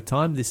are out of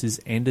time. This is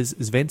Anders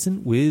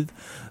Svensson with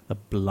The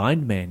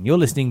Blind Man. You're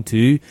listening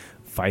to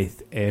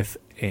Faith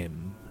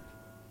FM.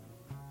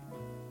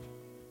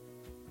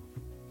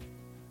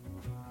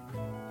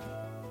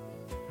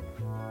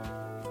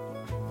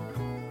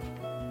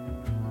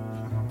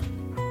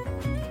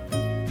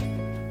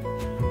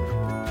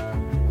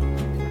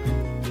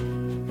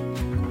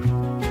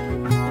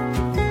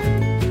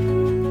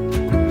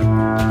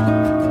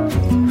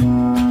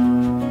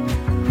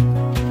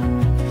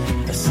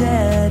 I've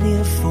sat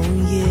here for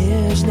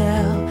years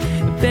now,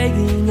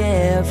 begging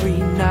every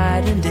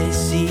night and day.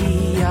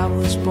 See, I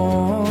was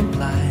born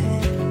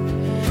blind,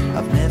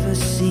 I've never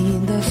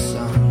seen the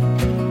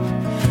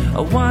sun.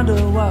 I wonder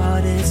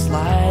what it's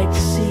like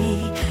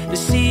to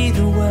see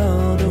the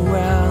world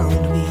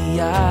around me.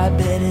 I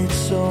bet it's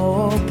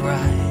so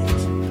bright,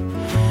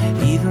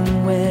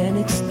 even when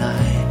it's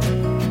night.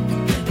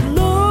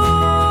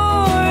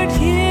 Lord,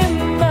 hear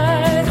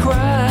my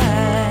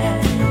cry.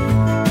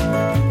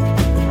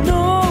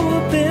 Lord,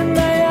 open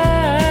my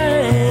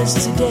eyes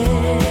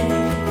today.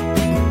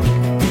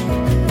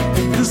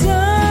 'Cause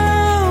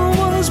I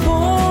was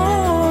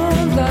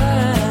born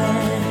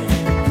blind.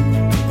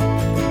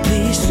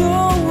 Please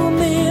show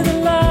me the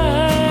light.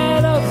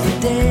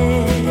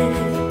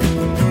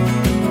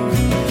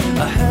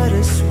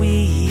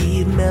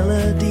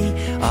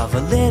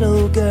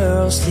 little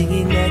girl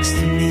singing next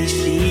to me,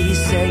 she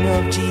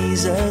sang of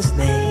Jesus'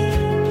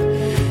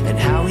 name and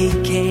how he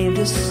came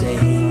to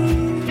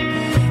save.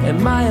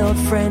 And my old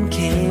friend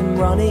came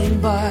running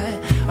by,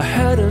 I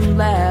heard him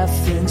laugh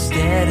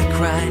instead of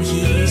crying.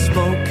 He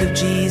spoke of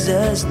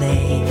Jesus'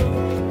 name,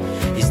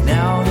 he's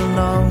now no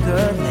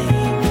longer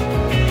lame.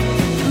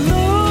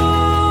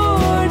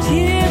 Lord,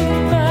 hear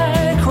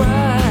my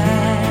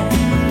cry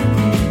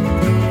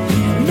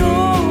and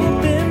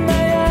open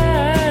my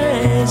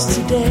eyes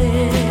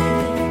today,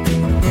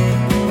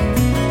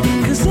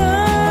 'cause I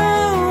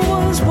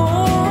was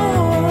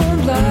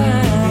born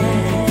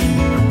blind.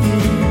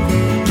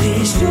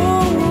 Please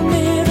show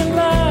me the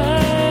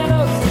light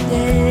of the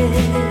day.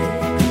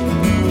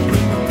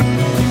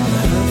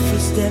 I heard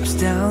footsteps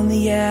down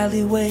the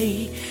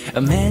alleyway. A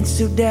man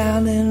stood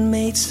down and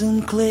made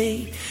some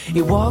clay.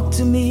 He walked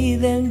to me,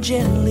 then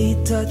gently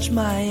touched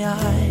my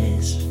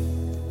eyes.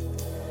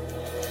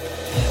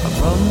 I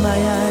rubbed my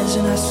eyes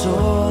and I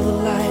saw the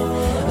light.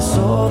 I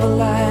saw the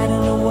light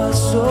and it was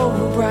so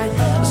bright.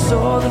 I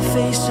saw the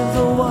face of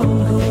the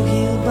one who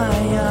healed my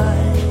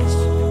eyes.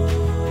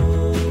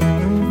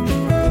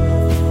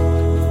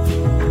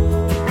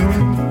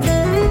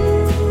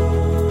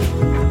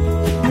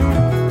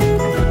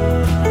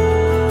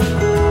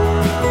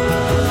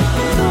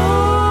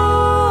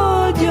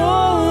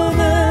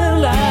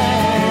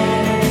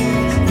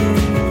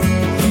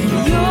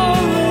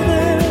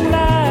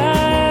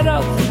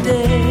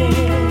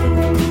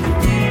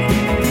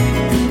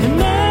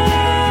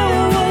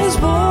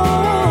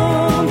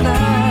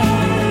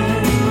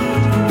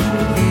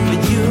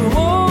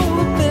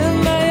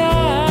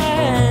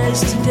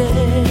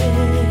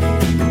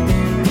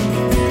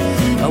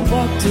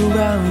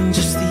 Around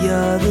just the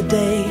other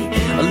day,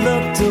 I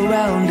looked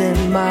around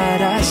and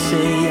might I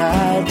say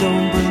I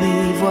don't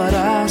believe what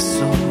I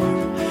saw.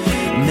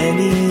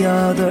 Many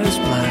others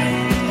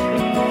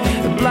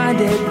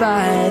blinded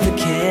by the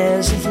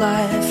cares of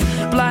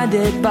life,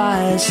 blinded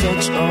by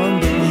such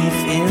unbelief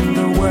in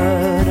the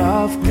word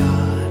of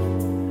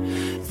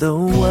God, the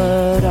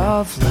word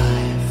of life.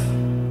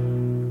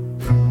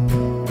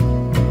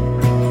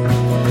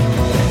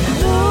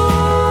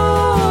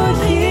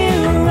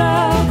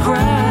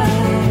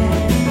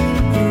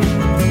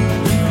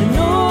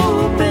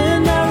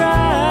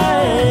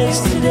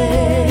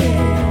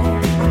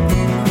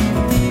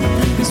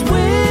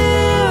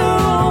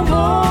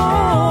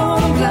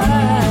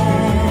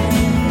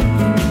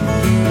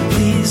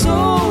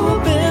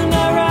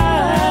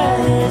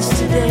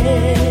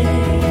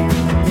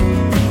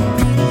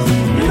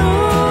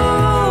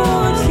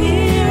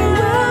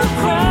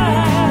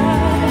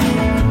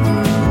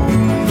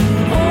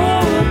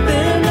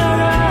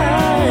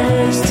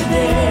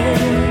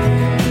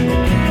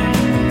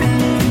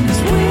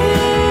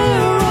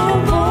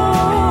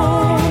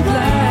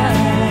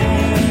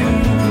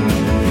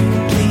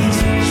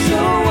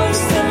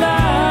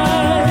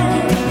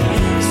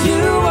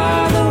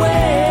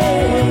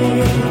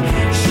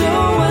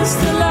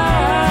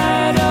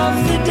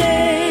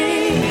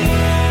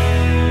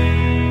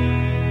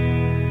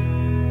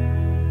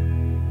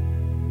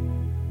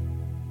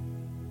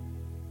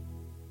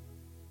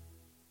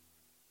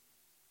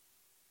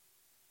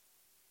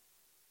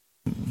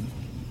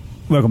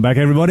 Welcome back,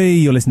 everybody.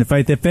 You're listening to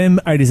Faith FM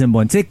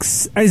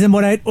 87.6,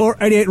 87.8 or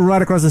 88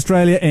 right across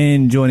Australia.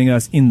 And joining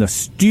us in the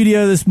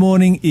studio this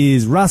morning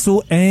is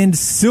Russell and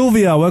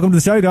Sylvia. Welcome to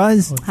the show,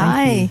 guys. Well,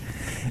 hi.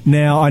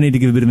 Now, I need to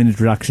give a bit of an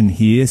introduction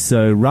here.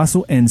 So,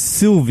 Russell and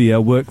Sylvia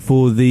work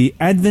for the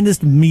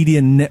Adventist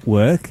Media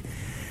Network.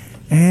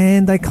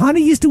 And they kind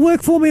of used to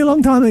work for me a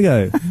long time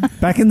ago,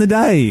 back in the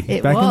day.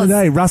 In the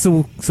day.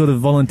 Russell sort of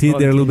volunteered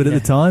there a little bit at the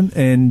time.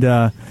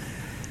 And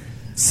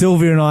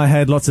Sylvia and I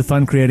had lots of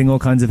fun creating all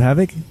kinds of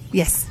havoc.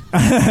 Yes.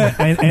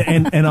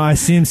 and I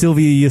assume,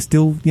 Sylvia, you're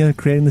still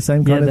creating the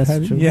same kind of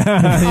havoc? True.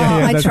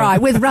 Yeah. I try.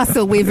 Right. With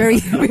Russell, we're very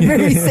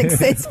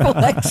successful,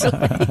 actually.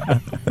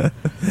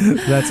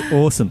 That's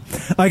awesome.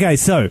 Okay,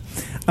 so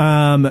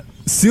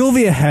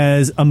Sylvia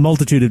has a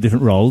multitude of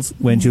different roles.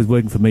 When she was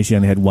working for me, she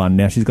only had one.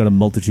 Now she's got a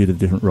multitude of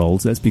different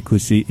roles. That's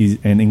because she is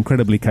an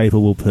incredibly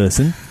capable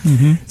person.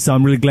 Mm-hmm. So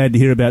I'm really glad to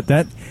hear about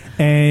that.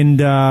 And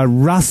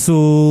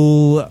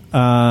Russell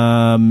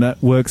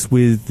works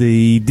with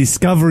the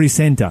Discovery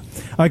Centre.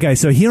 Okay,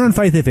 so here on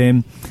Faith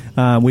FM,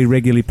 we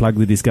regularly plug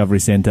the Discovery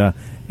Centre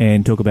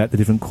and talk about the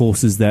different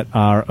courses that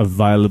are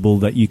available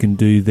that you can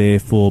do there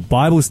for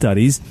Bible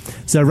studies.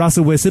 So,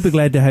 Russell, we're super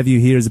glad to have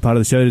you here as a part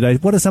of the show today.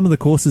 What are some of the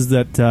courses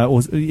that,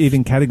 or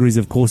even categories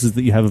of courses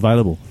that you have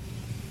available?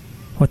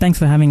 Well, thanks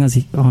for having us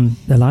on,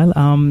 Dalal.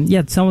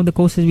 Some of the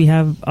courses we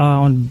have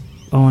on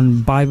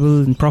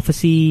Bible and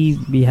prophecy.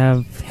 We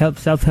have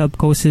self-help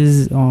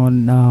courses,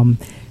 on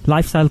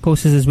lifestyle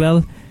courses as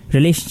well,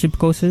 relationship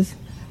courses.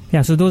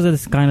 Yeah, so those are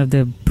kind of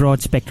the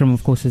broad spectrum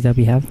of courses that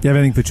we have. Do you have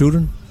anything for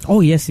children? Oh,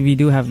 yes, we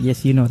do have.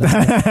 Yes, you know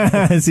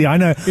that. See, I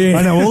know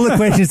all the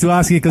questions to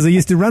ask you because I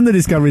used to run the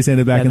Discovery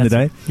Centre back in the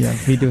day. Yeah,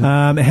 we do.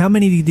 How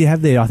many did you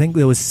have there? I think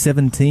there was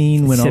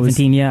 17 when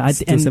 17, yeah.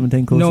 Still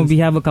 17 courses? No, we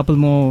have a couple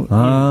more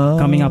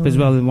coming up as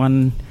well.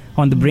 One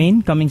on the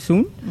brain coming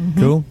soon.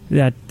 Cool.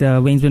 That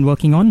Wayne's been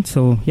working on.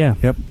 So yeah.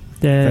 Yep.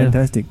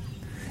 Fantastic.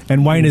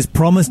 And Wayne has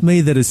promised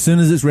me that as soon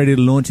as it's ready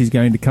to launch, he's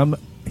going to come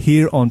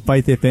here on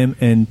Faith FM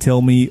and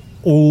tell me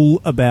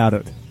all about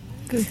it.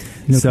 Good.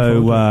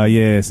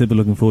 Super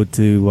looking forward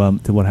to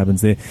what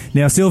happens there.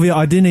 Now, Sylvia,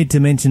 I do need to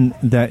mention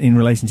that in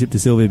relationship to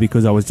Sylvia,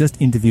 because I was just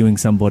interviewing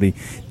somebody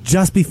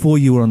just before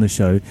you were on the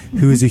show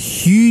who is a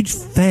huge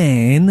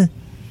fan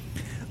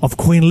of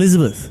Queen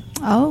Elizabeth.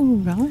 Oh,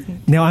 right.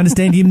 Now, I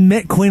understand you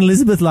met Queen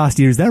Elizabeth last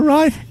year. Is that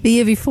right? The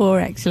year before,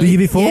 actually. The year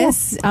before?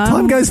 Yes.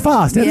 Time goes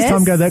fast. How does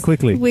time go that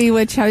quickly? We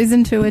were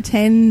chosen to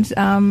attend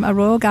a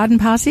royal garden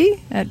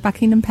party at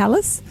Buckingham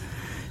Palace.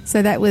 So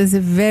that was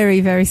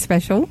very, very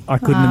special. I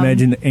couldn't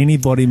imagine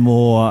anybody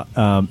more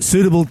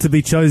suitable to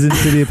be chosen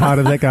to be a part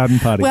of that garden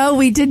party. Well,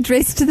 we did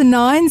dress to the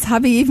nines.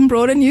 Hubby even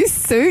brought a new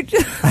suit.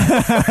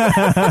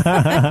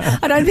 I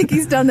don't think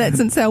he's done that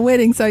since our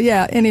wedding. So,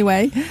 yeah,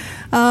 anyway.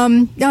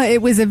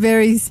 It was a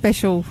very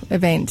special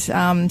event.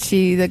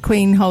 The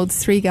Queen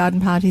holds 3 garden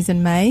parties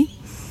in May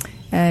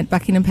at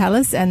Buckingham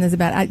Palace, and there's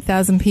about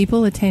 8,000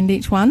 people attend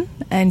each one.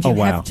 And you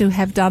have to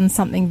have done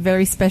something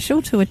very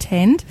special to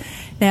attend.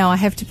 Now, I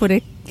have to put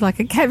a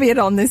caveat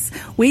on this.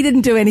 We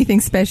didn't do anything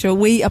special.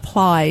 We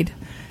applied.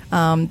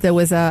 There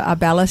was a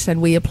ballot,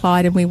 and we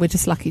applied, and we were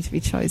just lucky to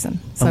be chosen.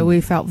 So we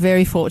felt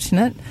very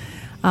fortunate.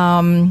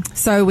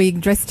 So we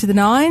dressed to the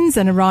nines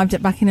and arrived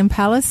at Buckingham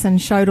Palace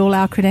and showed all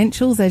our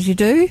credentials, as you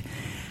do.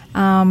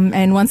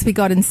 And once we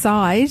got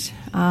inside,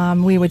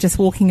 we were just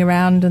walking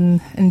around and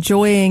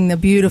enjoying the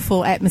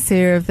beautiful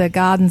atmosphere of the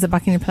gardens at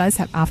Buckingham Palace,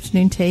 have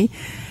afternoon tea.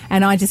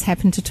 And I just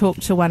happened to talk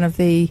to one of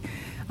the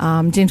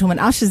gentleman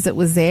ushers that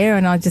was there,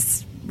 and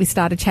we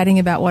started chatting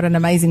about what an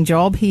amazing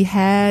job he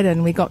had,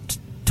 and we got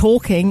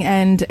talking,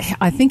 and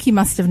I think he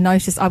must have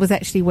noticed I was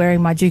actually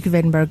wearing my Duke of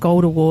Edinburgh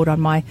Gold Award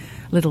on my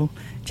little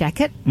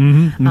jacket.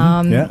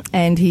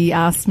 And he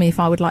asked me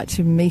if I would like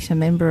to meet a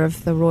member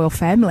of the royal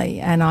family,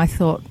 and I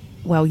thought,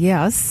 well,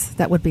 yes,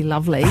 that would be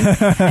lovely.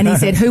 And he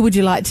said, who would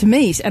you like to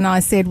meet? And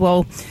I said,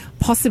 well,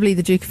 possibly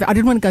the Duke of... I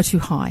didn't want to go too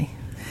high.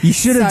 You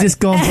should have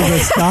just gone for the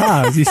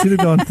stars. You should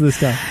have gone for the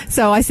stars.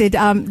 So I said,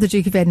 the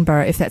Duke of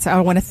Edinburgh, if that's... I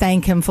want to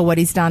thank him for what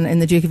he's done in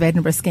the Duke of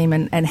Edinburgh scheme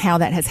and how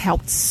that has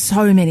helped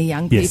so many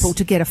young people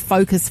to get a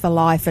focus for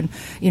life and,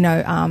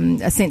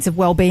 a sense of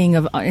well-being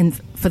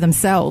for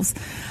themselves.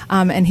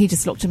 And he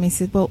just looked at me and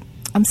said, well,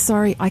 I'm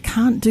sorry, I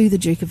can't do the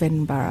Duke of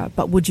Edinburgh,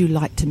 but would you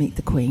like to meet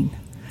the Queen?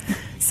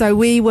 So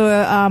we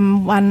were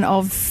one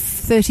of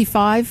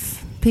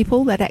 35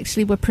 people that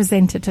actually were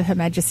presented to Her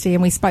Majesty,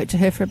 and we spoke to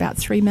her for about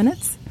 3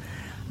 minutes.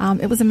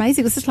 It was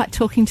amazing. It was just like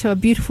talking to a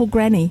beautiful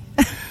granny.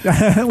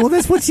 Well,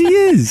 that's what she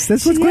is.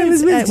 That's what Queen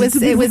Elizabeth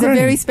is. It was a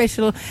very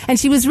special... And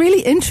she was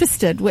really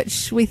interested,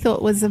 which we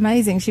thought was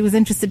amazing. She was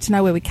interested to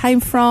know where we came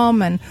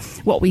from and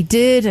what we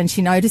did, and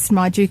she noticed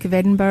my Duke of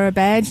Edinburgh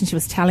badge, and she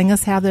was telling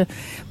us how the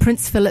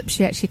Prince Philip,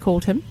 she actually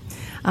called him,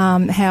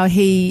 how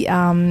he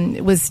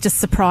was just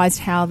surprised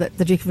how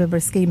the Duke of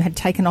Edinburgh scheme had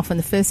taken off in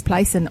the first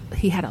place, and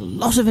he had a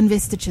lot of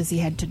investitures he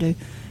had to do.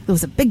 There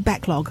was a big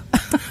backlog.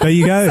 There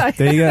you go.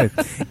 There you go.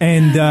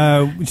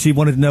 And she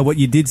wanted to know what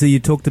you did, so you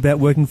talked about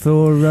working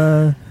for...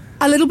 a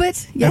little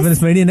bit, yes. Evans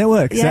Media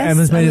Network. Yes, so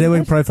Evans Media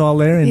Network profile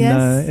there in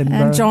Edinburgh.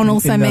 And John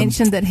also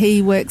mentioned that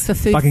he works for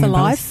Food Buckingham for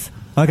Life.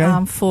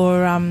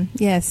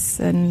 Palace.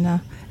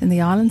 In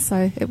the island.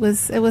 So it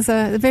was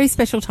a very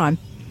special time.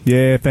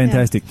 Yeah,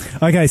 fantastic.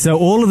 Yeah. Okay, so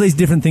all of these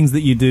different things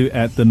that you do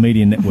at the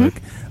Media Network,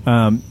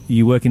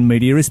 you work in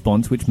media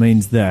response, which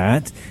means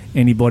that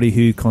anybody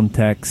who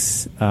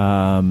contacts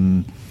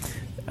AMN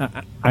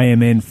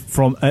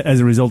as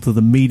a result of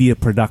the media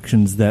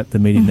productions that the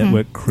Media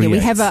Network creates. Yeah, we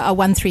have a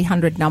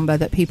 1300 number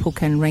that people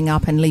can ring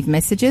up and leave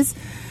messages.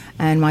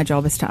 And my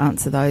job is to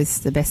answer those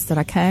the best that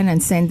I can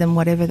and send them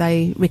whatever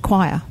they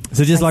require.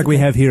 So just like we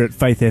have here at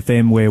Faith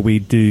FM, where we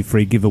do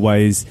free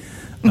giveaways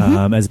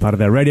as a part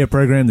of our radio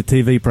program, the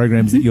TV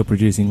programs that you're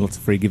producing, lots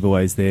of free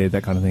giveaways there,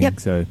 that kind of thing. Yep.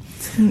 So,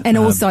 and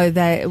also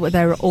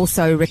they're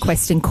also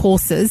requesting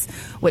courses,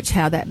 which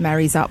how that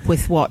marries up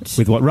with what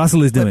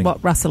Russell is doing.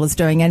 What Russell is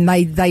doing, and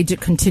they do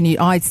continue.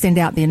 I send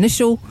out the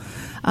initial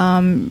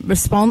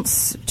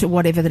response to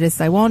whatever that is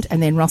they want,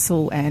 and then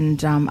Russell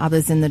and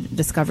others in the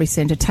Discovery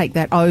Centre take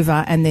that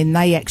over, and then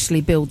they actually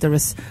build the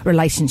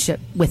relationship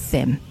with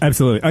them.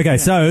 Absolutely. Okay,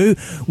 so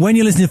when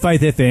you listen to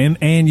Faith FM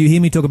and you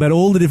hear me talk about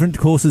all the different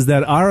courses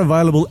that are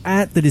available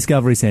at the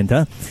Discovery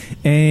Centre,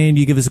 and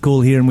you give us a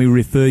call here and we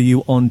refer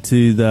you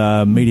onto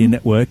the Media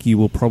Network, you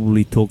will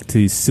probably talk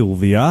to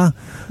Sylvia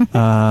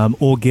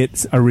or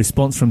get a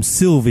response from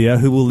Sylvia,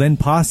 who will then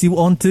pass you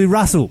on to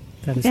Russell.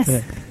 That is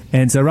correct.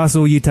 And so,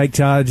 Russell, you take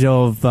charge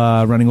of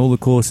running all the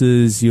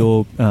courses,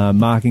 you're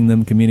marking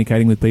them,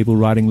 communicating with people,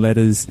 writing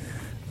letters,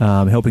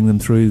 helping them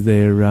through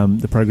their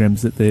the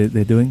programs that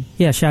they're doing.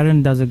 Yeah,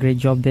 Sharon does a great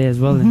job there as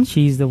well, and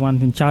she's the one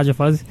in charge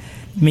of us,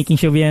 making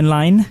sure we're in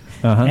line.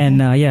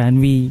 And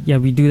we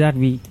do that.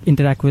 We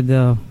interact with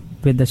the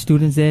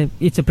students there.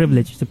 It's a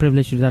privilege. It's a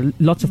privilege. There are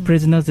lots of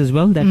prisoners as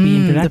well that we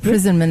interact with. The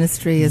prison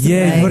ministry is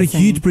amazing. You've got a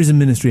huge prison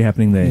ministry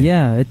happening there.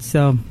 Yeah, it's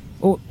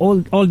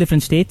all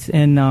different states,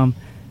 and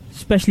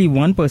especially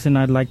one person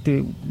I'd like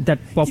to that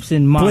pops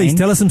in mind. Please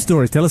tell us some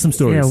stories.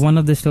 Yeah, one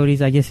of the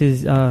stories, I guess,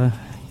 is I'm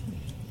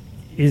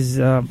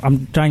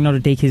trying not to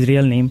take his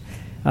real name.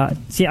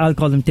 See, I'll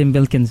call him Tim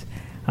Wilkins.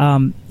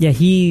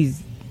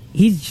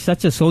 He's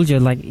such a soldier.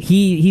 Like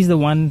he's the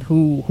one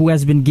who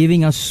has been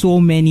giving us so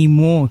many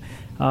more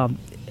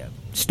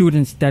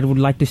students that would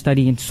like to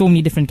study in so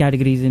many different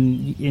categories,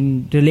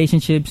 in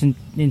relationships, and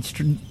in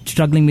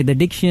struggling with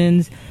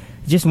addictions,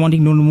 just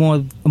wanting to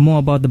know more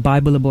about the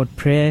Bible, about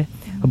prayer,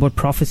 about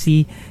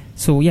prophecy.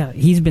 So yeah,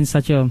 he's been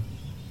such a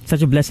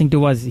blessing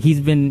to us. He's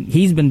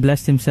been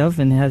blessed himself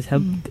and has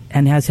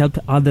helped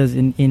others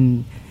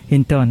in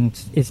turn.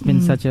 It's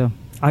been such a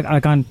I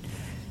can't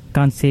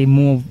say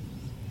more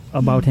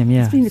about him.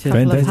 Yeah, it's been a couple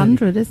fantastic. of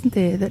hundred, isn't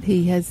there, that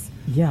he has?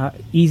 Yeah,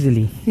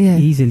 easily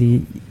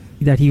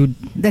that he's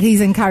encouraged. That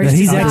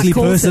he's to start actually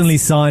courses. personally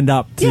signed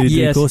up to do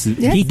Yes. courses.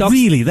 Yeah. He talks-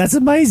 Really, that's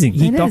amazing.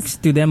 He It talks is.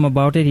 to them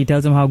about it. He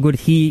tells them how good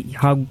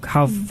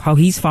how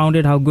he's found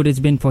it, how good it's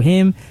been for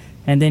him,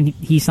 and then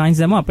he signs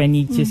them up, and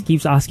he just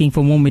keeps asking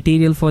for more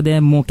material for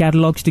them, more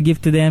catalogs to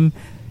give to them,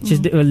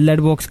 just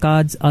letterbox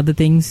cards, other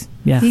things.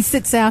 Yeah, He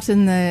sits out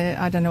in the,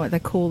 I don't know what they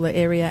call the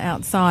area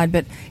outside,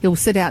 but he'll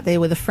sit out there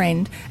with a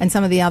friend, and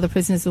some of the other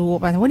prisoners will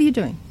walk by and, what are you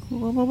doing?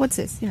 Well, what's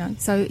this?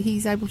 So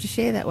he's able to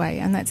share that way,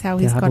 and that's how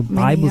they he's have got a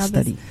Bible many others.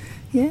 study.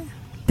 Yeah.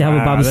 They have a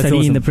Wow, Bible that's study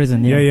in awesome. the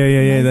prison. Yeah,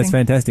 Amazing. that's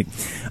fantastic.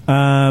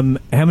 How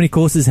many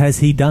courses has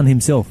he done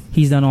himself?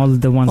 He's done all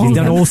the ones. He's we've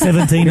done all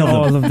 17 of them.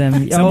 all of them.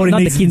 Somebody Not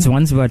the needs- kids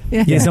ones, but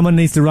Yeah, someone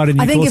needs to write a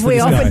new I think course if for we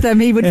this offered guy. them,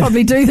 he would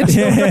probably do the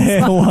children's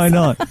Yeah, one. why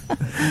not?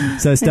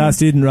 So star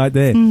student right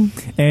there.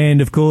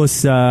 And of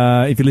course,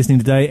 if you're listening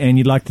today and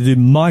you'd like to do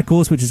my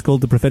course, which is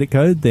called the Prophetic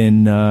Code,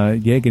 then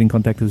get in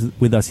contact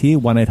with us here.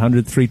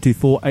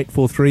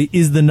 1-800-324-843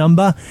 is the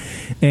number,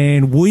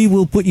 and we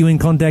will put you in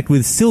contact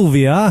with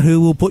Sylvia, who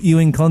will put you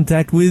in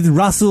contact with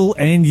Russell,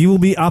 and you will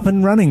be up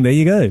and running. There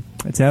you go.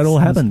 That's how it all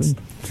happens.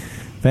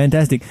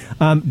 Fantastic.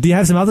 Do you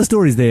have some other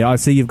stories there? I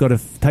see you've got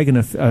taken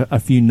a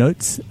few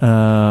notes.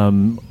 A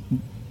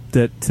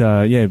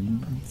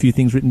few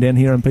things written down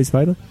here on a piece of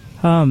paper.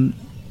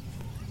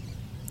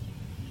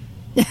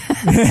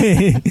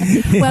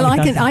 Well,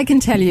 I can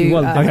tell you.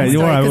 Well, okay,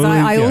 you're right. Because Well,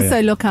 I yeah, also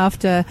yeah. look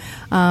after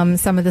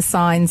some of the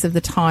Signs of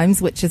the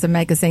Times, which is a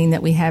magazine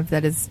that we have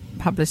that is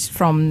published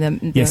from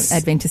the Yes.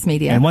 Adventist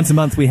Media. And once a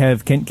month we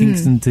have Kent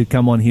Kingston to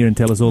come on here and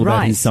tell us all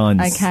about his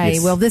signs. Okay.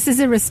 Yes. Well, this is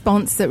a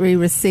response that we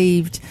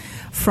received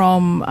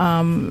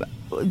from.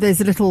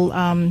 There's a little.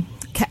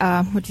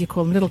 What do you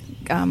call them? Little.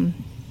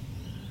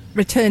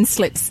 Return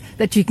slips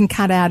that you can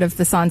cut out of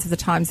the Signs of the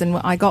Times, and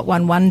I got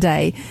one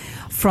day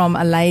from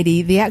a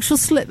lady. The actual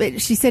slip,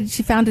 she said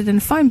she found it in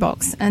a phone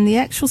box, and the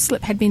actual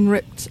slip had been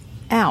ripped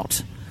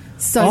out.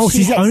 So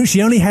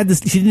she only had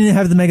this. She didn't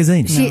have the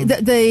magazine.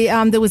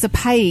 there was a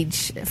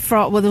page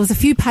there was a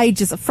few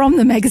pages from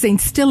the magazine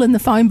still in the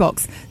phone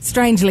box,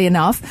 strangely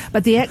enough,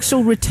 but the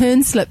actual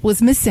return slip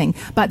was missing.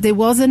 But there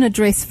was an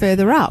address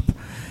further up.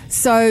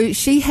 So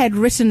she had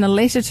written a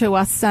letter to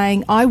us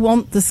saying, I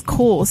want this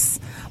course,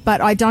 but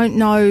I don't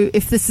know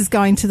if this is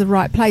going to the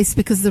right place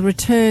because the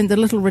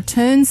little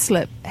return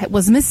slip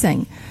was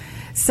missing.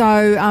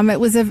 So it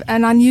was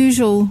an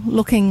unusual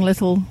looking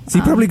little. So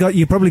you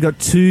probably got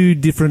two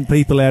different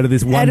people out of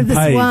this one Out of this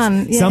page.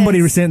 one, yes.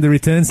 Somebody sent the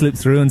return slip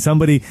through, and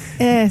somebody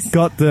Yes.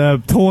 got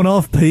the torn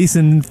off piece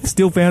and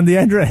still found the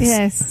address.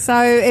 Yes.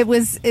 So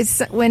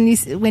it's when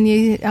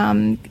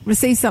you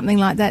receive something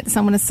like that,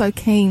 someone is so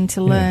keen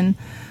to learn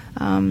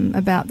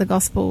about the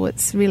gospel.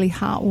 It's really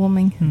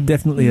heartwarming.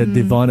 Definitely a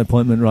divine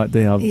appointment right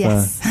there. I've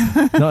Yes.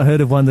 not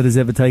heard of one that has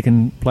ever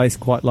taken place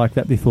quite like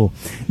that before.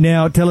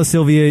 Now, tell us,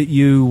 Sylvia,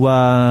 you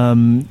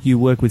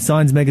work with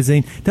Signs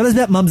Magazine. Tell us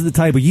about Mums at the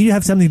Table. You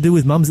have something to do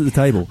with Mums at the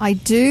Table. I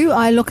do.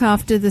 I look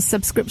after the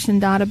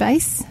subscription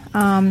database.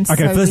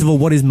 Okay, first of all,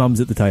 what is Mums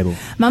at the Table?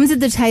 Mums at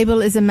the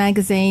Table is a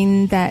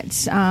magazine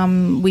that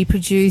we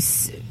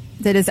produce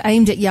that is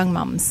aimed at young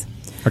mums.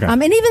 Okay.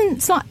 And even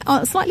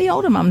slightly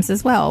older mums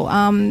as well.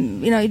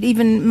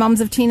 Even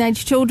mums of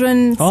teenage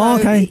children. Oh,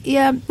 okay.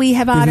 Yeah, we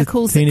have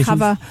articles that teenagers.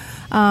 cover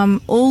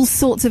all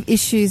sorts of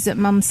issues that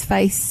mums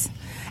face.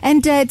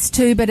 And dads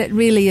too, but it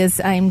really is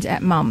aimed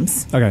at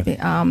mums. Okay.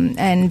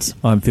 And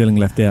I'm feeling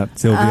left out,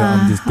 Sylvia.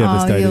 I'm just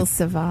devastated. Oh, you'll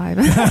survive.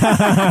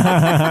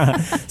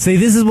 See,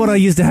 this is what I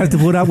used to have to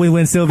put up with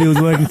when Sylvia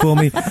was working for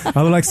me.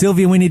 I was like,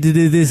 Sylvia, we need to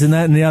do this and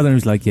that and the other. And he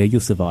was like, yeah,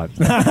 you'll survive.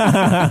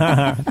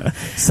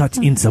 Such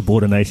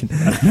insubordination. So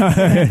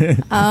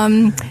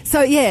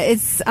yeah,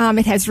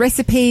 it has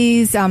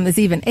recipes. There's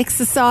even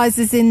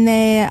exercises in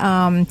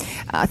there.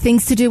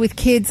 Things to do with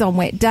kids on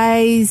wet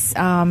days.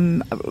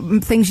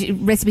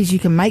 Recipes you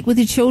can make with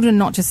your children,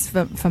 not just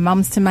for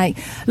mums to make.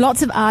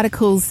 Lots of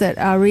articles that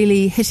are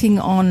really hitting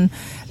on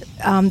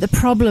the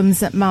problems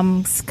that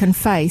mums can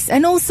face,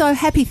 and also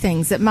happy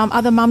things that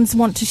other mums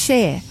want to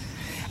share.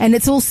 And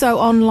it's also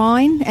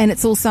online, and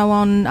it's also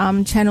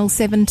on Channel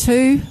 7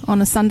 too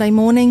on a Sunday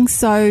morning.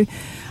 So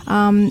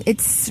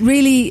It's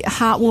really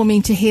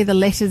heartwarming to hear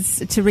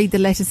to read the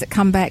letters that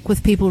come back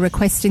with people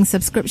requesting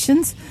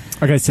subscriptions.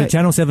 Okay, so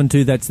Channel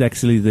 7.2, that's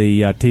actually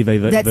the TV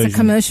version. That's the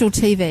commercial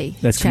TV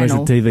That's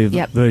channel. commercial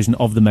TV version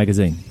of the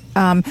magazine.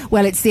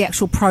 Well, it's the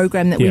actual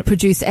program that we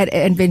produce at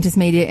Adventist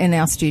Media in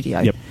our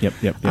studio.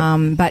 Yep.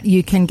 But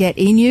you can get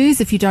e-news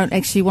if you don't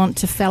actually want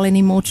to fell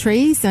any more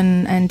trees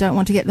and don't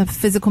want to get the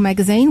physical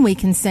magazine. We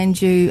can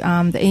send you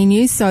the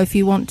e-news. So if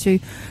you want to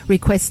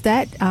request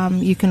that,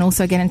 you can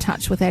also get in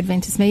touch with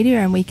Adventist Media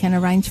and we can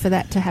arrange for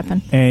that to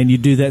happen. And you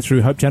do that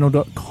through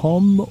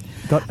hopechannel.com.au?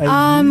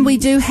 We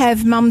do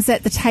have Mums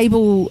at the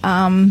Table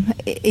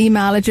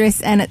email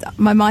address, and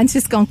my mind's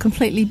just gone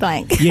completely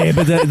blank. Yeah,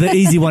 but the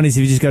easy one is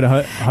if you just go to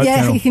Hope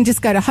Channel. You can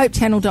just go to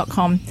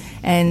hopechannel.com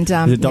and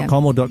is it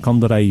 .com or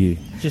 .com.au?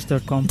 Just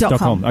 .com.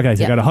 .com. Okay,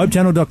 so go to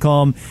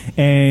hopechannel.com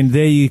and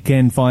there you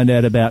can find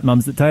out about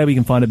Mums at the Table. You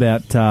can find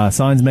about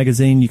Science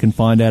Magazine. You can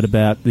find out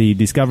about the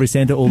Discovery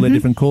Centre, all their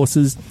different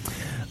courses.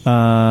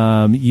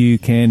 You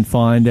can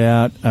find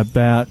out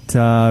about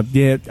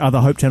other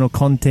Hope Channel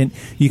content.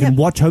 You can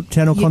watch Hope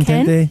Channel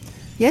content there.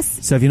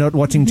 Yes. So if you're not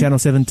watching Channel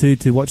 7.2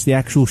 to watch the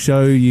actual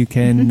show, you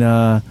can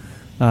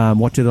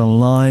watch it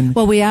online.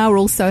 Well, we are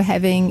also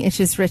having It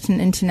Is Written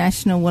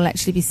International will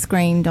actually be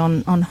screened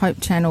on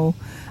Hope Channel,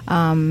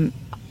 on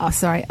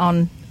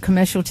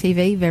commercial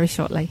TV very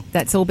shortly.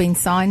 That's all been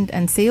signed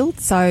and sealed.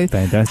 So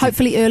fantastic.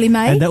 Hopefully early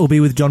May. And that will be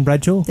with John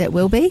Bradshaw? That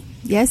will be,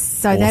 yes.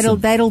 So awesome.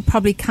 that'll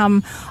probably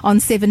come on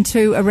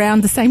 7.2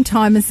 around the same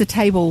time as the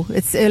table.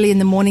 It's early in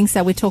the morning,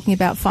 so we're talking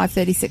about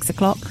 5:30, 6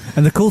 o'clock.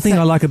 And the cool thing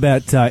I like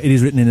about It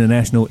Is Written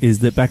International is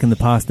that back in the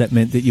past that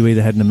meant that you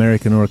either had an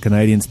American or a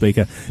Canadian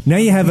speaker. Now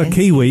you have a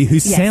Kiwi who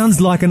sounds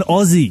like an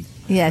Aussie.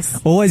 Yes.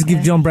 Always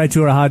give John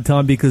Bradshaw a hard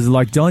time because,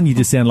 like, John, you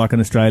just sound like an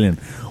Australian.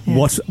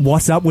 Yeah.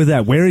 What's up with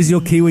that? Where is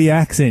your Kiwi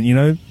accent, you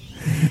know?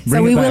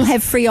 So we will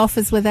have free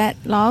offers with that,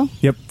 Lyle.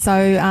 Yep. So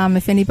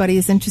if anybody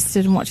is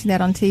interested in watching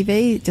that on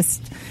TV,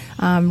 just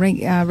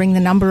ring the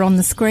number on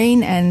the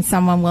screen and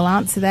someone will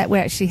answer that.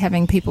 We're actually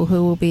having people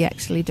who will be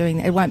actually doing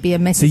that. It won't be a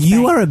message. So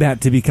you bank. are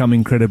about to become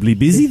incredibly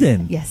busy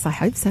then? Yes, I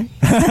hope so.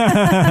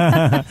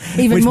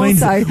 Even more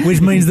so. Which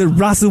means that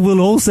Russell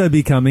will also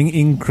be becoming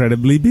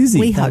incredibly busy.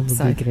 We hope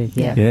so. Be great.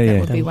 Yeah, that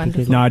would be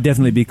wonderful. No,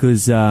 definitely,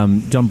 because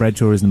John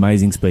Bradshaw is an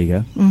amazing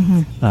speaker.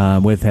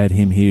 Mm-hmm. We've had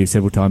him here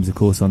several times, of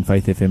course, on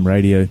Faith FM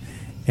radio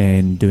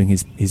and doing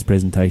his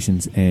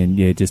presentations, and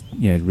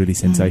really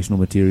sensational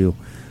material.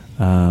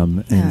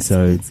 Really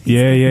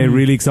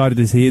excited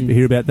to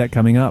hear about that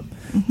coming up.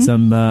 Mm-hmm.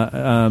 Some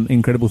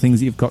incredible things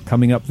that you've got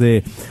coming up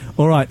there.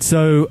 All right,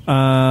 so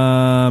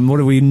what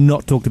have we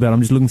not talked about? I'm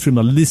just looking through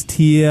my list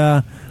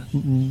here.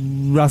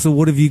 Russell,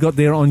 what have you got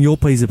there on your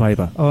piece of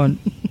paper? Oh,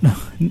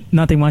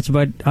 nothing much,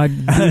 but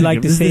I'd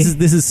like to say...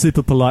 This is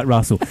super polite,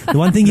 Russell. The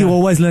one thing you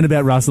always learn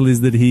about Russell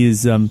is that he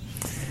is...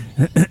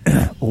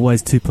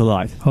 always too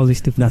polite. Always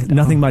too polite.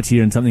 Nothing much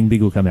here, and something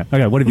big will come out.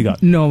 Okay, what have you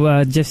got?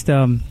 No, just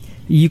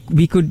you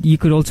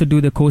could also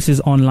do the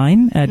courses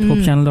online at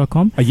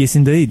hopechannel.com. Oh, yes,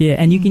 indeed. Yeah,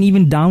 and you can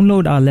even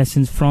download our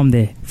lessons from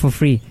there for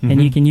free,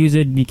 and you can use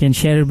it. You can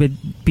share it with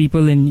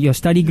people in your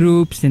study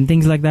groups and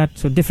things like that.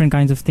 So different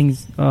kinds of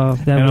things.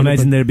 And I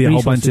imagine there'd be a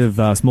whole bunch of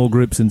small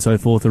groups and so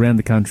forth around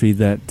the country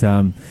that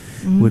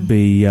would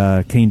be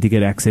keen to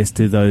get access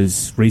to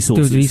those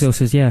resources. Those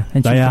resources, yeah.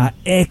 And they are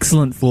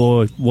excellent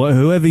for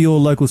whoever your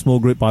local small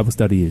group Bible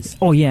study is.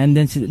 Oh, yeah, and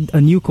then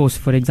a new course,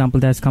 for example,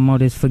 that's come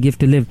out is Forgive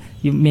to Live.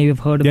 You may have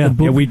heard of the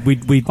book. Yeah,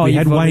 we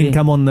had Wayne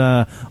come on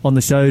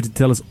the show to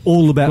tell us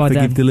all about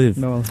Forgive to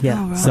Live. Oh, yeah.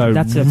 Oh, right. So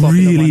that's a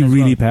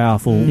really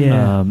powerful,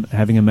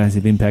 having a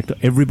massive impact.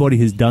 Everybody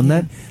who's done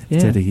that,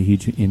 it's had a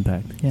huge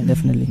impact. Yeah,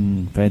 definitely.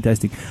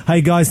 Fantastic.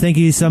 Hey, guys, thank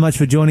you so much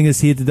for joining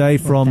us here today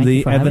from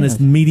the Adventist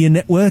Media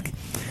Network.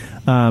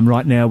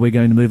 Right now, we're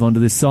going to move on to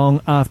this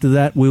song. After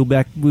that, we'll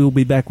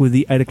be back with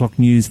the 8 o'clock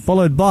news,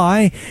 followed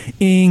by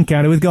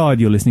Encounter with God.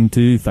 You're listening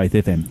to Faith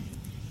FM.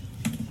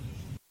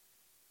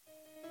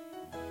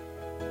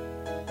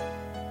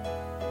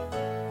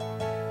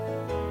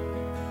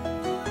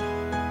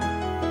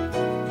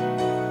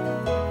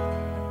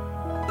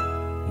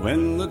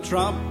 When the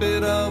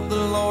trumpet of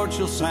the Lord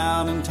shall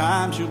sound, and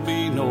time shall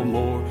be no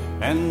more,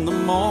 and the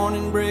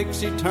morning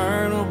breaks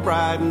eternal,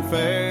 bright and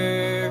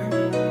fair.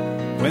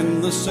 When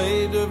the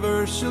saved of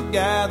earth shall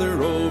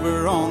gather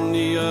over on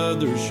the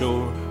other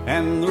shore,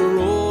 and the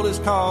roll is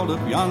called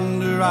up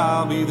yonder,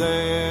 I'll be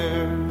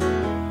there.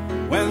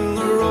 When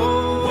the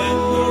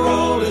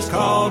roll is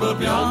called up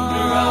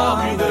yonder,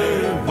 I'll be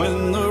there.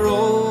 When the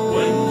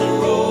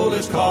roll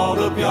is called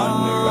up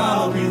yonder,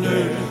 I'll be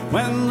there.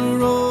 When the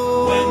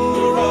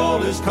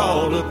roll is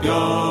called up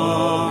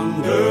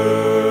yonder,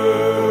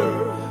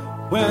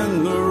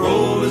 when the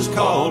roll is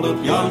called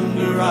up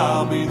yonder,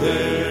 I'll be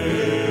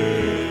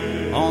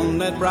there. On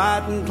that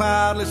bright and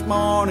cloudless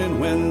morning,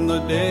 when the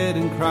dead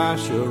in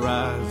Christ shall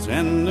rise,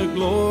 and the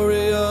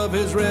glory of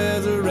his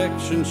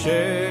resurrection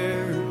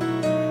share,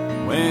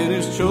 when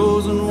his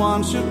chosen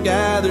ones shall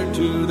gather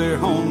to their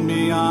home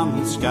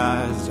beyond the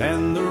skies,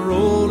 and the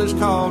roll is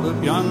called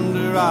up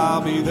yonder,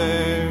 I'll be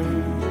there.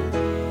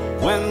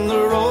 When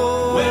the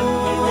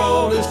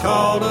roll is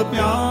called up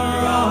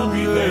yonder, I'll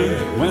be there.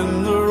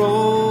 When the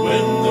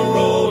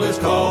roll is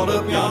called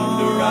up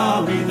yonder,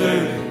 I'll be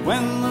there.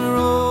 When the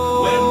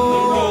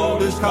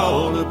roll is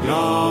called up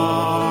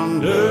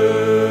yonder.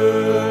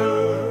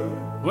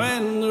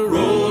 When the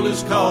roll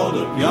is called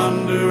up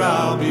yonder,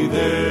 I'll be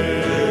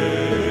there.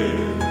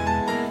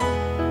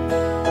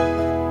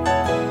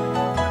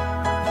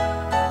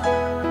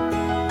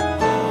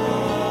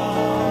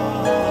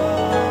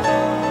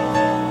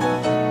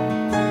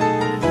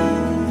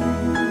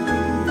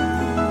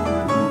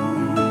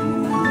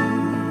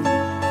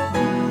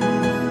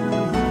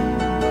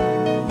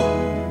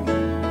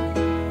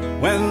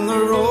 When the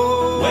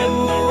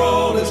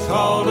roll is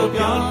called up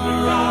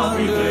yonder, I'll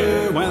be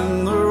there.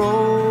 When the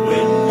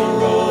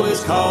roll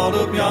is called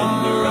up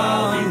yonder,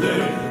 I'll be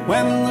there.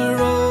 When the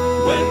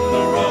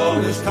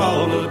roll is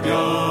called up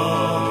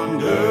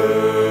yonder.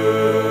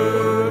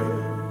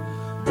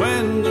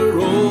 When the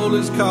roll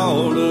is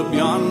called up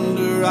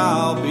yonder,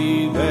 I'll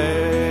be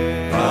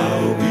there.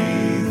 I'll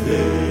be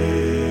there.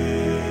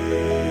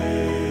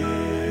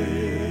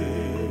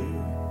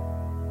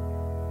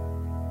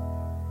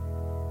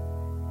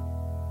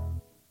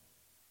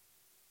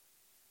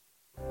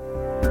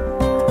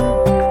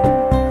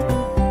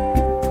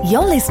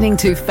 You're listening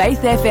to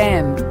Faith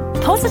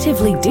FM,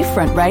 positively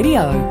different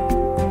radio.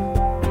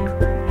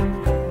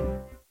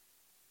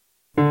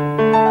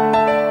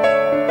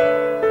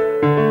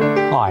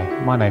 Hi,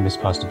 my name is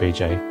Pastor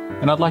BJ,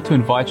 and I'd like to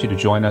invite you to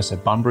join us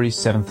at Bunbury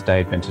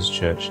Seventh-day Adventist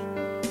Church.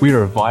 We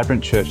are a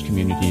vibrant church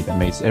community that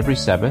meets every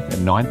Sabbath at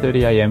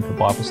 9:30 a.m. for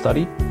Bible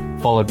study,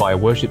 followed by a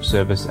worship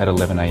service at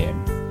 11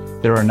 a.m.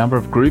 There are a number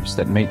of groups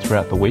that meet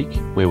throughout the week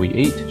where we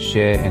eat,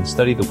 share and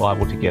study the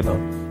Bible together,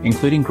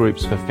 including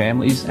groups for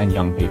families and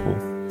young people.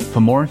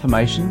 For more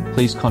information,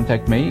 please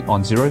contact me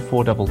on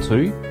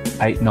 0422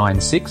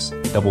 896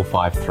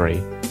 553.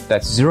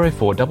 That's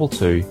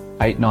 0422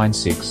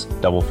 896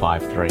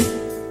 553.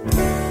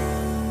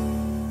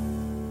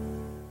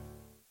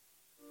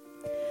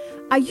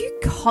 Are you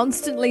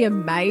constantly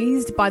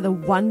amazed by the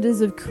wonders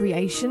of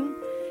creation?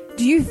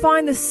 Do you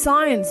find the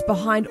science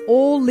behind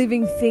all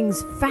living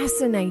things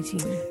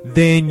fascinating?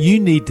 Then you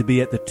need to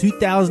be at the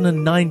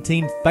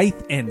 2019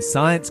 Faith and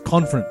Science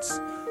Conference.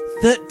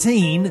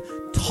 13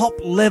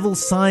 top-level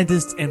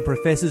scientists and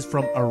professors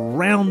from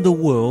around the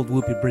world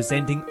will be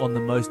presenting on the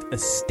most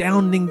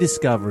astounding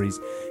discoveries,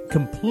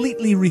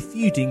 completely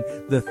refuting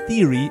the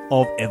theory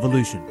of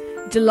evolution.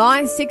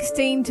 July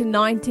 16 to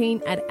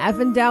 19 at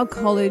Avondale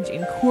College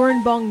in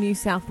Coorambong, New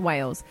South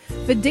Wales.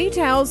 For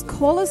details,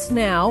 call us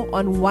now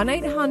on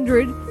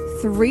 1800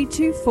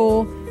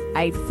 324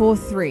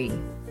 843.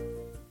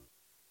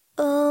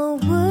 Oh,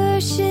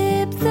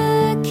 worship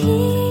the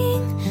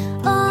King,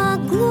 all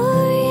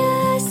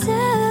glorious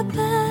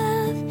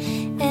above,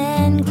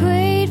 and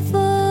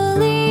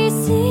gratefully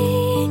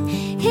sing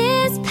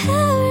His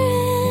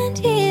power and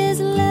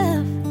His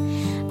love,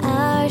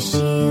 our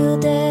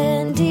shield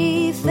and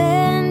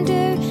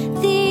defender,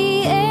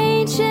 the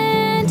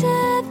Ancient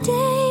of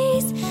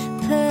Days,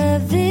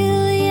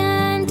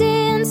 pavilioned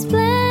in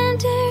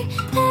splendor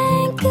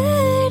and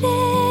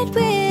girded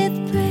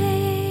with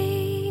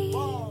praise.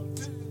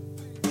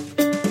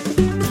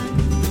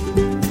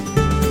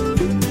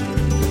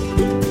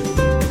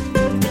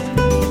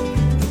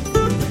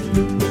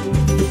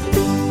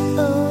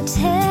 Oh,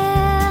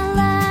 tell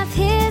of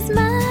His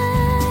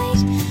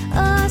might,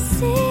 oh,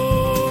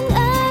 sing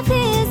of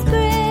His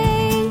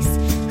grace,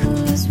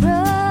 whose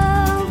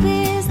robe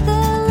is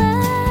the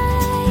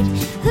light,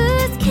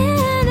 whose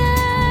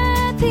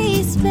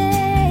canopy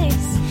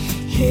space,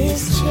 His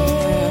chair